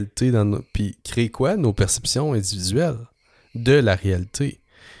nos réalités, puis crée quoi? Nos perceptions individuelles de la réalité.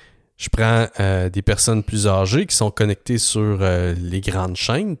 Je prends des personnes plus âgées qui sont connectées sur les grandes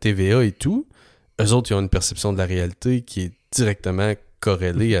chaînes, TVA et tout. Eux autres, ils ont une perception de la réalité qui est directement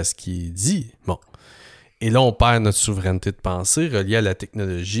corrélée à ce qui est dit. Bon. Et là, on perd notre souveraineté de pensée reliée à la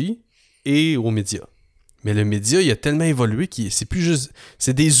technologie et aux médias. Mais le média, il a tellement évolué que c'est plus juste...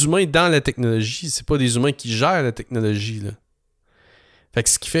 C'est des humains dans la technologie, c'est pas des humains qui gèrent la technologie, là. Fait que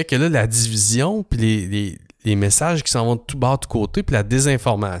ce qui fait que là, la division, puis les messages qui s'en vont de tout bas, de tout côté, puis la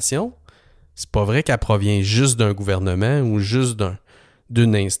désinformation, c'est pas vrai qu'elle provient juste d'un gouvernement ou juste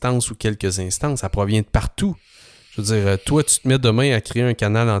d'une instance ou quelques instances. Ça provient de partout. Je veux dire, toi, tu te mets demain à créer un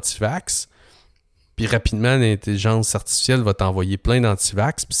canal anti-vax, puis rapidement, l'intelligence artificielle va t'envoyer plein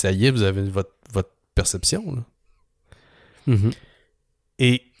d'anti-vax, puis ça y est, vous avez votre perception. Là.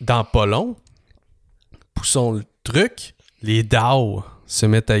 Et dans pas long, poussons le truc, les DAO se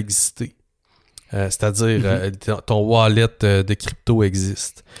mettent à exister. C'est-à-dire, ton wallet de crypto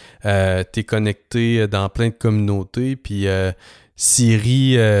existe. T'es connecté dans plein de communautés, puis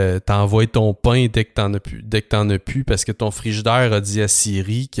Siri t'envoie ton pain dès que t'en as plus, parce que ton frigidaire a dit à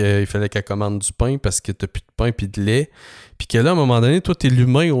Siri qu'il fallait qu'elle commande du pain parce que t'as plus de pain puis de lait. Puis que là, à un moment donné, toi, t'es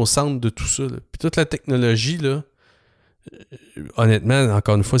l'humain au centre de tout ça. Là. Puis toute la technologie, là, honnêtement,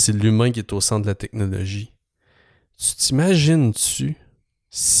 encore une fois, c'est l'humain qui est au centre de la technologie. Tu t'imagines-tu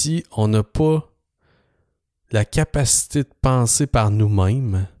si on n'a pas la capacité de penser par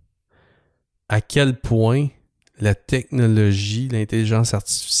nous-mêmes, à quel point la technologie, l'intelligence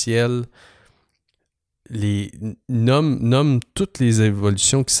artificielle, nomme toutes les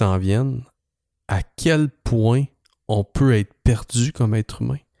évolutions qui s'en viennent, à quel point on peut être perdu comme être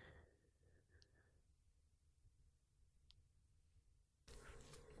humain?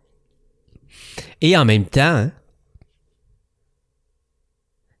 Et en même temps, hein,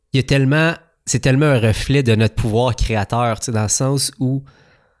 c'est tellement un reflet de notre pouvoir créateur, tu sais, dans le sens où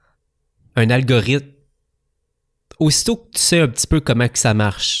un algorithme, aussitôt que tu sais un petit peu comment que ça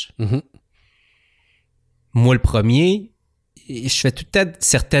marche, moi le premier, je fais tout le temps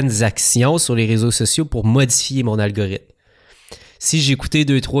certaines actions sur les réseaux sociaux pour modifier mon algorithme. Si j'ai écouté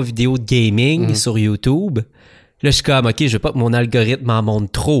 2-3 vidéos de gaming sur YouTube, là je suis comme, ok, je veux pas que mon algorithme m'en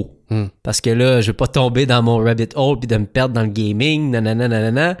montre trop. Parce que là, je veux pas tomber dans mon rabbit hole puis de me perdre dans le gaming,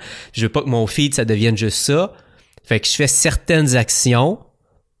 nanana. Je veux pas que mon feed, ça devienne juste ça. Fait que je fais certaines actions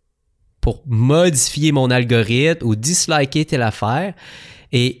pour modifier mon algorithme ou disliker telle affaire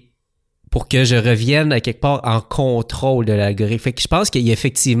et pour que je revienne à quelque part en contrôle de l'algorithme. Fait que je pense qu'il y a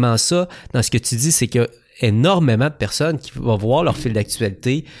effectivement ça dans ce que tu dis, c'est qu'il y a énormément de personnes qui vont voir leur fil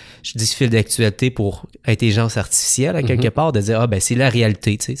d'actualité. Je dis fil d'actualité pour intelligence artificielle, à quelque part, de dire, ben c'est la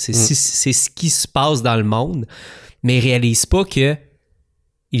réalité, tu sais, c'est ce qui se passe dans le monde, mais ils réalisent pas que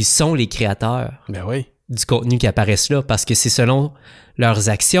ils sont les créateurs du contenu qui apparaissent là, parce que c'est selon leurs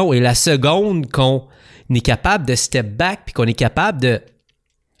actions. Et la seconde qu'on est capable de step back, puis qu'on est capable de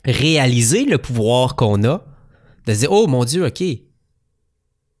réaliser le pouvoir qu'on a, de se dire, oh mon Dieu, OK,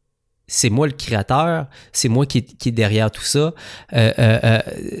 c'est moi le créateur, c'est moi qui est derrière tout ça.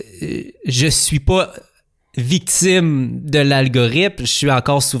 Je suis pas victime de l'algorithme, je suis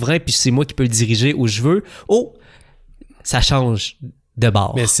encore souverain, puis c'est moi qui peux le diriger où je veux. Oh, ça change de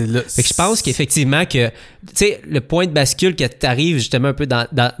bord. Mais c'est là. Fait que je pense qu'effectivement que, tu sais, le point de bascule que tu arrives justement un peu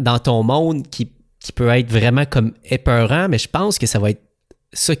dans ton monde qui peut être vraiment comme épeurant, mais je pense que ça va être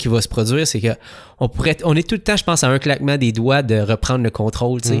ça qui va se produire, c'est que on est tout le temps, je pense, à un claquement des doigts de reprendre le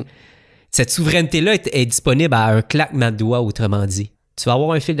contrôle, tu sais. Cette souveraineté-là est disponible à un claquement de doigts, autrement dit. Tu vas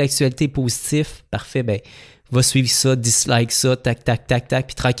avoir un fil d'actualité positif, parfait, ben, va suivre ça, dislike ça, tac, tac, tac, tac,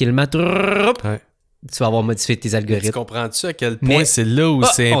 puis tranquillement, tu vas avoir modifié tes Tu algorithmes. comprends-tu à quel point Mais- c'est là où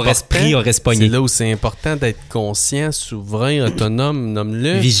c'est on important? reste pris, on reste pogné. C'est là où c'est important d'être conscient, souverain, autonome,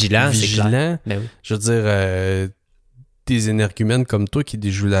 nomme-le. Vigilant, c'est Vigilant. clair. Ben oui. Je veux dire, des énergumènes comme toi qui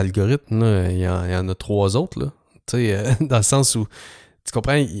déjouent l'algorithme, là, il y en a 3 autres, là. Tu sais, dans le sens où, tu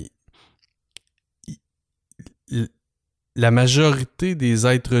comprends, la majorité des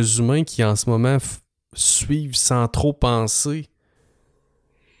êtres humains qui en ce moment suivent sans trop penser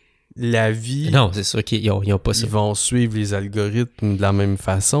la vie, Non, c'est sûr qu'ils n'ont pas ça. ils vont suivre les algorithmes de la même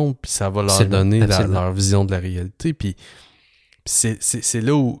façon, puis ça va leur Absolument, donner absolument. leur vision de la réalité. Puis c'est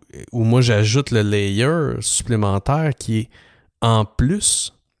là où moi j'ajoute le layer supplémentaire qui est, en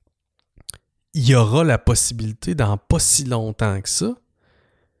plus, il y aura la possibilité dans pas si longtemps que ça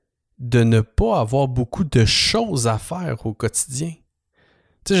de ne pas avoir beaucoup de choses à faire au quotidien.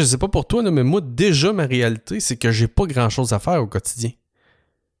 Tu sais, je sais pas pour toi, là, mais moi, déjà, ma réalité, c'est que j'ai pas grand-chose à faire au quotidien.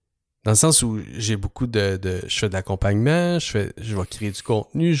 Dans le sens où j'ai beaucoup je fais de l'accompagnement, je vais créer du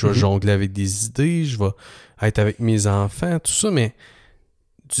contenu, je vais jongler avec des idées, je vais être avec mes enfants, tout ça, mais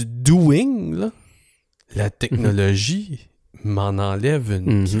du doing, là, la technologie m'en enlève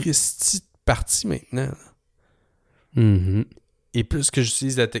une christie de partie maintenant. Là. Mhm. Et plus que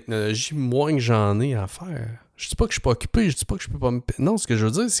j'utilise la technologie, moins que j'en ai à faire. Je dis pas que je suis pas occupé, je dis pas que je peux pas me... Non, ce que je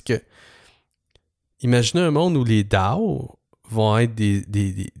veux dire, c'est que imaginez un monde où les DAO vont être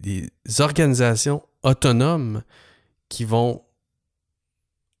des organisations autonomes qui vont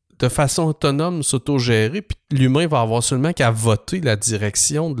de façon autonome s'autogérer, puis l'humain va avoir seulement qu'à voter la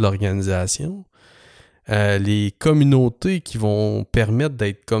direction de l'organisation. Les communautés qui vont permettre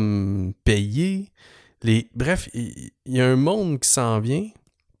d'être comme payées. Bref, il y a un monde qui s'en vient,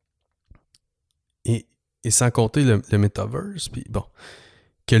 et sans compter le metaverse, puis bon,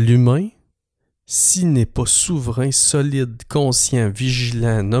 que l'humain, s'il n'est pas souverain, solide, conscient,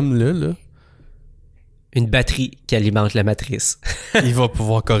 vigilant, nomme-le, là, Une batterie qui alimente la matrice. il va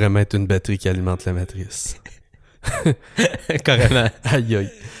pouvoir carrément être une batterie qui alimente la matrice. Carrément. Aïe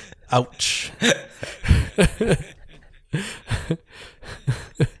aïe. Ouch.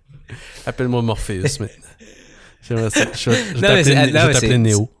 Appelle-moi Morpheus maintenant. J'aimerais ça. Je vais t'appeler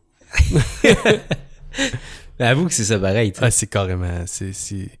Néo. Mais avoue que c'est ça pareil. Ah, c'est carrément.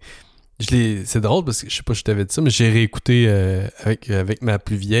 C'est drôle parce que je sais pas si je t'avais dit ça, mais j'ai réécouté avec ma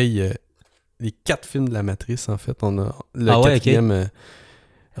plus vieille les 4 films de la Matrice, en fait. On a le 4e,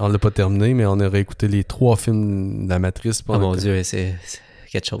 on l'a pas terminé, mais on a réécouté les 3 films de la Matrice. Oh mon Dieu, c'est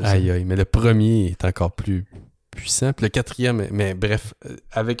quelque chose. Aïe aïe, mais le premier est encore plus puissant. Puis le 4e, mais bref,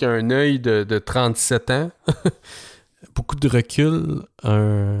 avec un œil de 37 ans, beaucoup de recul,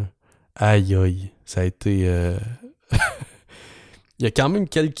 aïe aïe, ça a été... Il y a quand même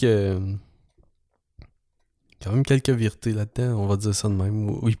quelques vérités là-dedans, on va dire ça de même.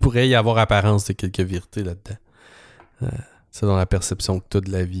 Ou il pourrait y avoir apparence de quelques vérités là-dedans. Selon la perception que tu as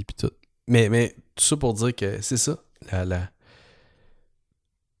de la vie puis tout. Mais tout ça pour dire que c'est ça. La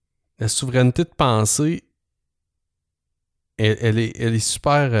souveraineté de pensée, elle est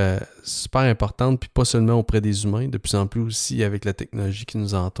super, super importante, puis pas seulement auprès des humains, de plus en plus aussi avec la technologie qui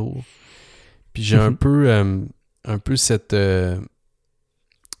nous entoure. Puis j'ai un peu cette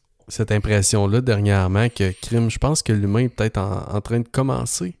impression-là dernièrement que je pense que l'humain est peut-être en train de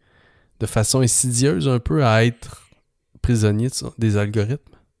commencer de façon insidieuse un peu à être prisonnier des algorithmes.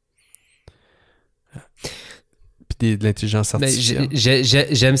 Puis de l'intelligence artificielle.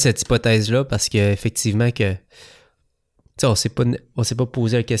 J'aime cette hypothèse-là parce qu'effectivement que on s'est pas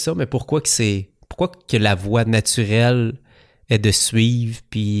posé la question, mais pourquoi que la voie naturelle est de suivre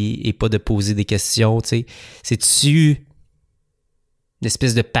puis et pas de poser des questions, tu sais? C'est-tu une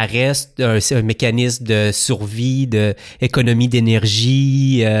espèce de paresse, un mécanisme de survie, d'économie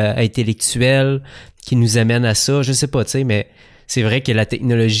d'énergie intellectuelle qui nous amène à ça? Je sais pas, tu sais, mais c'est vrai que la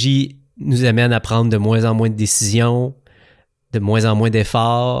technologie nous amène à prendre de moins en moins de décisions, de moins en moins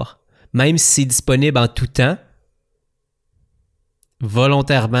d'efforts, même si c'est disponible en tout temps.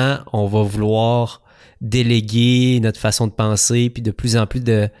 Volontairement, on va vouloir déléguer notre façon de penser, puis de plus en plus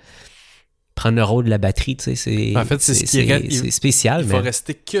de prendre le rôle de la batterie, tu sais, en fait, c'est spécial. Il va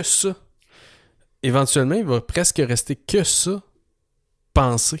rester que ça. Éventuellement, il va presque rester que ça,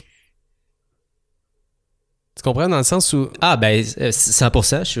 penser. Tu comprends dans le sens où... Ah, ben,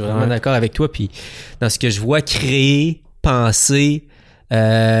 100%, je suis vraiment d'accord avec toi, puis dans ce que je vois, créer, penser,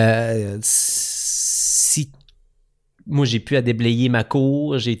 si moi j'ai pu à déblayer ma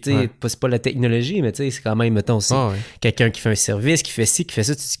cour, c'est pas la technologie, mais tu sais, c'est quand même, mettons, c'est quelqu'un qui fait un service, qui fait ci, qui fait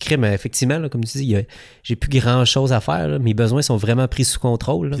ça, tu crées, mais effectivement, là, comme tu dis, j'ai plus grand chose à faire, là, mes besoins sont vraiment pris sous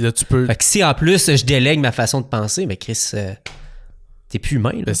contrôle. Là. Puis là, tu peux... Fait que si en plus je délègue ma façon de penser, mais Chris, T'es plus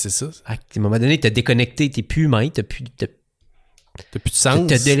humain, là. Ben, c'est ça. À un moment donné, t'as déconnecté, t'es plus humain, t'as plus de sens.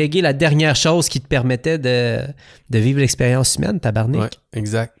 T'as délégué la dernière chose qui te permettait de vivre l'expérience humaine, tabarnak. Ouais,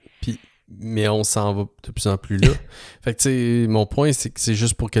 exact. Mais on s'en va de plus en plus là. Fait que, tu sais, mon point, c'est que c'est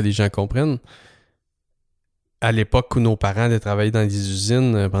juste pour que les gens comprennent. À l'époque où nos parents allaient travailler dans des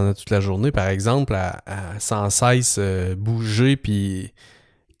usines pendant toute la journée, par exemple, à sans cesse bouger puis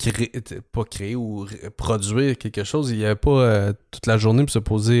créer ou produire quelque chose, il n'y avait pas toute la journée pour se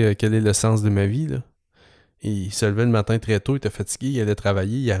poser quel est le sens de ma vie, là. Il se levait le matin très tôt, il était fatigué, il allait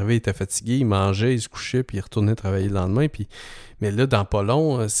travailler, il arrivait, il était fatigué, il mangeait, il se couchait, puis il retournait travailler le lendemain. Mais là, dans pas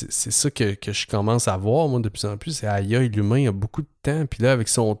long, c'est ça que je commence à voir, moi, de plus en plus. C'est aïe, l'humain a beaucoup de temps. Puis là, avec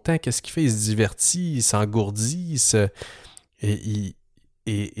son temps, qu'est-ce qu'il fait? Il se divertit, il s'engourdit,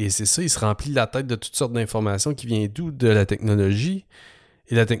 et c'est ça, il se remplit la tête de toutes sortes d'informations qui viennent d'où? De la technologie.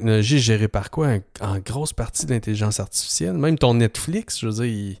 Et la technologie est gérée par quoi? En grosse partie de l'intelligence artificielle. Même ton Netflix, je veux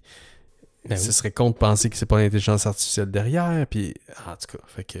dire, ce serait con de penser que c'est pas l'intelligence artificielle derrière. Puis, en tout cas,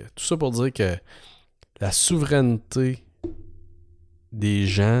 fait que tout ça pour dire que la souveraineté des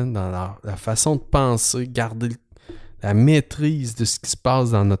gens dans la façon de penser, garder la maîtrise de ce qui se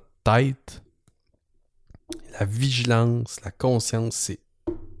passe dans notre tête, la vigilance, la conscience, c'est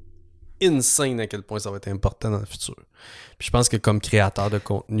insane à quel point ça va être important dans le futur. Puis je pense que comme créateur de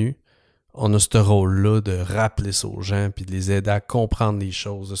contenu, on a ce rôle-là de rappeler ça aux gens, puis de les aider à comprendre les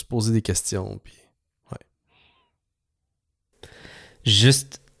choses, de se poser des questions, puis ouais.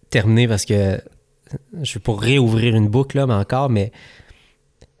 Juste terminer, parce que je vais pour réouvrir une boucle, là, mais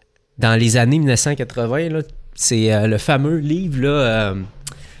dans les années 1980, là, c'est le fameux livre, là,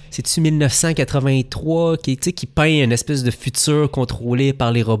 c'est-tu 1983, qui peint une espèce de futur contrôlé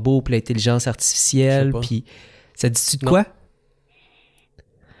par les robots et l'intelligence artificielle, puis ça dit-tu de quoi?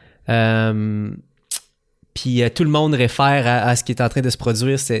 Puis tout le monde réfère à ce qui est en train de se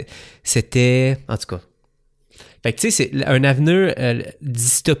produire. C'était... En tout cas. Fait que tu sais, c'est un avenir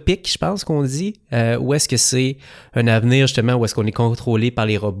dystopique, je pense qu'on dit. Où est-ce que c'est un avenir, justement, où est-ce qu'on est contrôlé par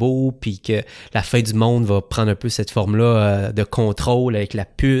les robots, puis que la fin du monde va prendre un peu cette forme-là de contrôle avec la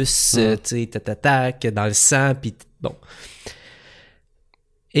puce, tu sais, dans le sang, puis bon.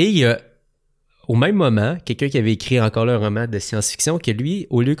 Et il y a au même moment, quelqu'un qui avait écrit encore là un roman de science-fiction, que lui,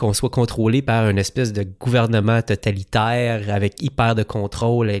 au lieu qu'on soit contrôlé par une espèce de gouvernement totalitaire avec hyper de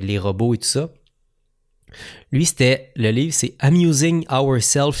contrôle, les robots et tout ça, lui, le livre, c'est « Amusing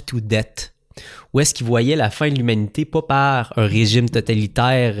Ourselves to Death », où est-ce qu'il voyait la fin de l'humanité pas par un régime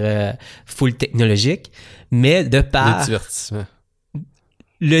totalitaire full technologique, mais de par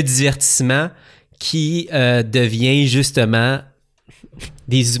le divertissement qui devient justement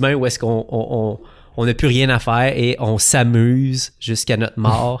des humains où est-ce qu'on n'a plus rien à faire et on s'amuse jusqu'à notre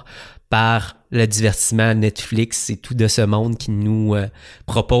mort par le divertissement Netflix et tout de ce monde qui nous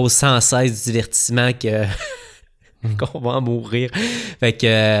propose sans cesse du divertissement qu'on va en mourir. Fait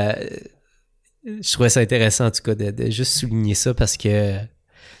que je trouvais ça intéressant en tout cas de juste souligner ça parce que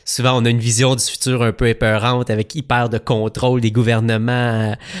souvent on a une vision du futur un peu épeurante avec hyper de contrôle des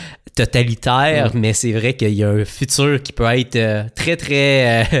gouvernements totalitaire, mais c'est vrai qu'il y a un futur qui peut être très,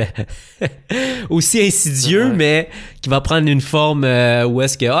 très aussi insidieux, mais qui va prendre une forme où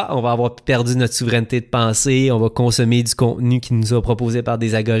est-ce que on va avoir perdu notre souveraineté de pensée, on va consommer du contenu qui nous a proposé par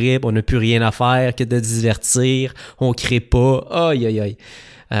des algorithmes, on n'a plus rien à faire que de divertir, on crée pas, aïe, aïe, aïe.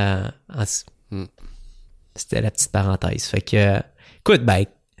 C'était la petite parenthèse. Fait que, écoute,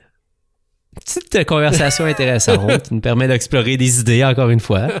 petite conversation intéressante qui nous permet d'explorer des idées, encore une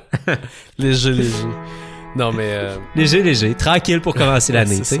fois. Léger. Non, mais... Léger. Tranquille pour commencer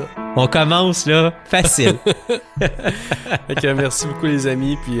l'année, tu sais. On commence, là, facile. Ok, merci beaucoup, les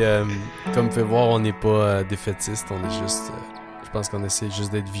amis. Puis, comme vous pouvez voir, on n'est pas défaitiste. On est juste... je pense qu'on essaie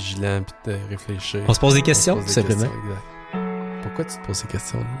juste d'être vigilant puis de réfléchir. On se pose des questions, tout simplement. Pourquoi tu te poses ces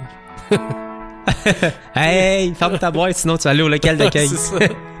questions? Hey, ferme ta boîte, sinon tu vas aller au local d'accueil. C'est ça.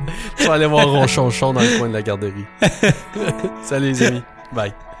 Tu vas aller voir Ronchonchon dans le coin de la garderie. Salut les amis.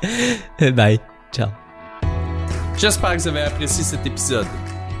 Bye. Bye. Ciao. J'espère que vous avez apprécié cet épisode.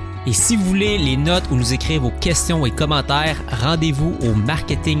 Et si vous voulez les notes ou nous écrire vos questions et commentaires, rendez-vous au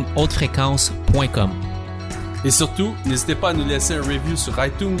marketinghautefréquence.com. Et surtout, n'hésitez pas à nous laisser un review sur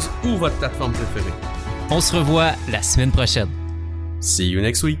iTunes ou votre plateforme préférée. On se revoit la semaine prochaine. See you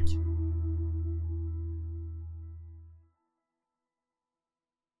next week.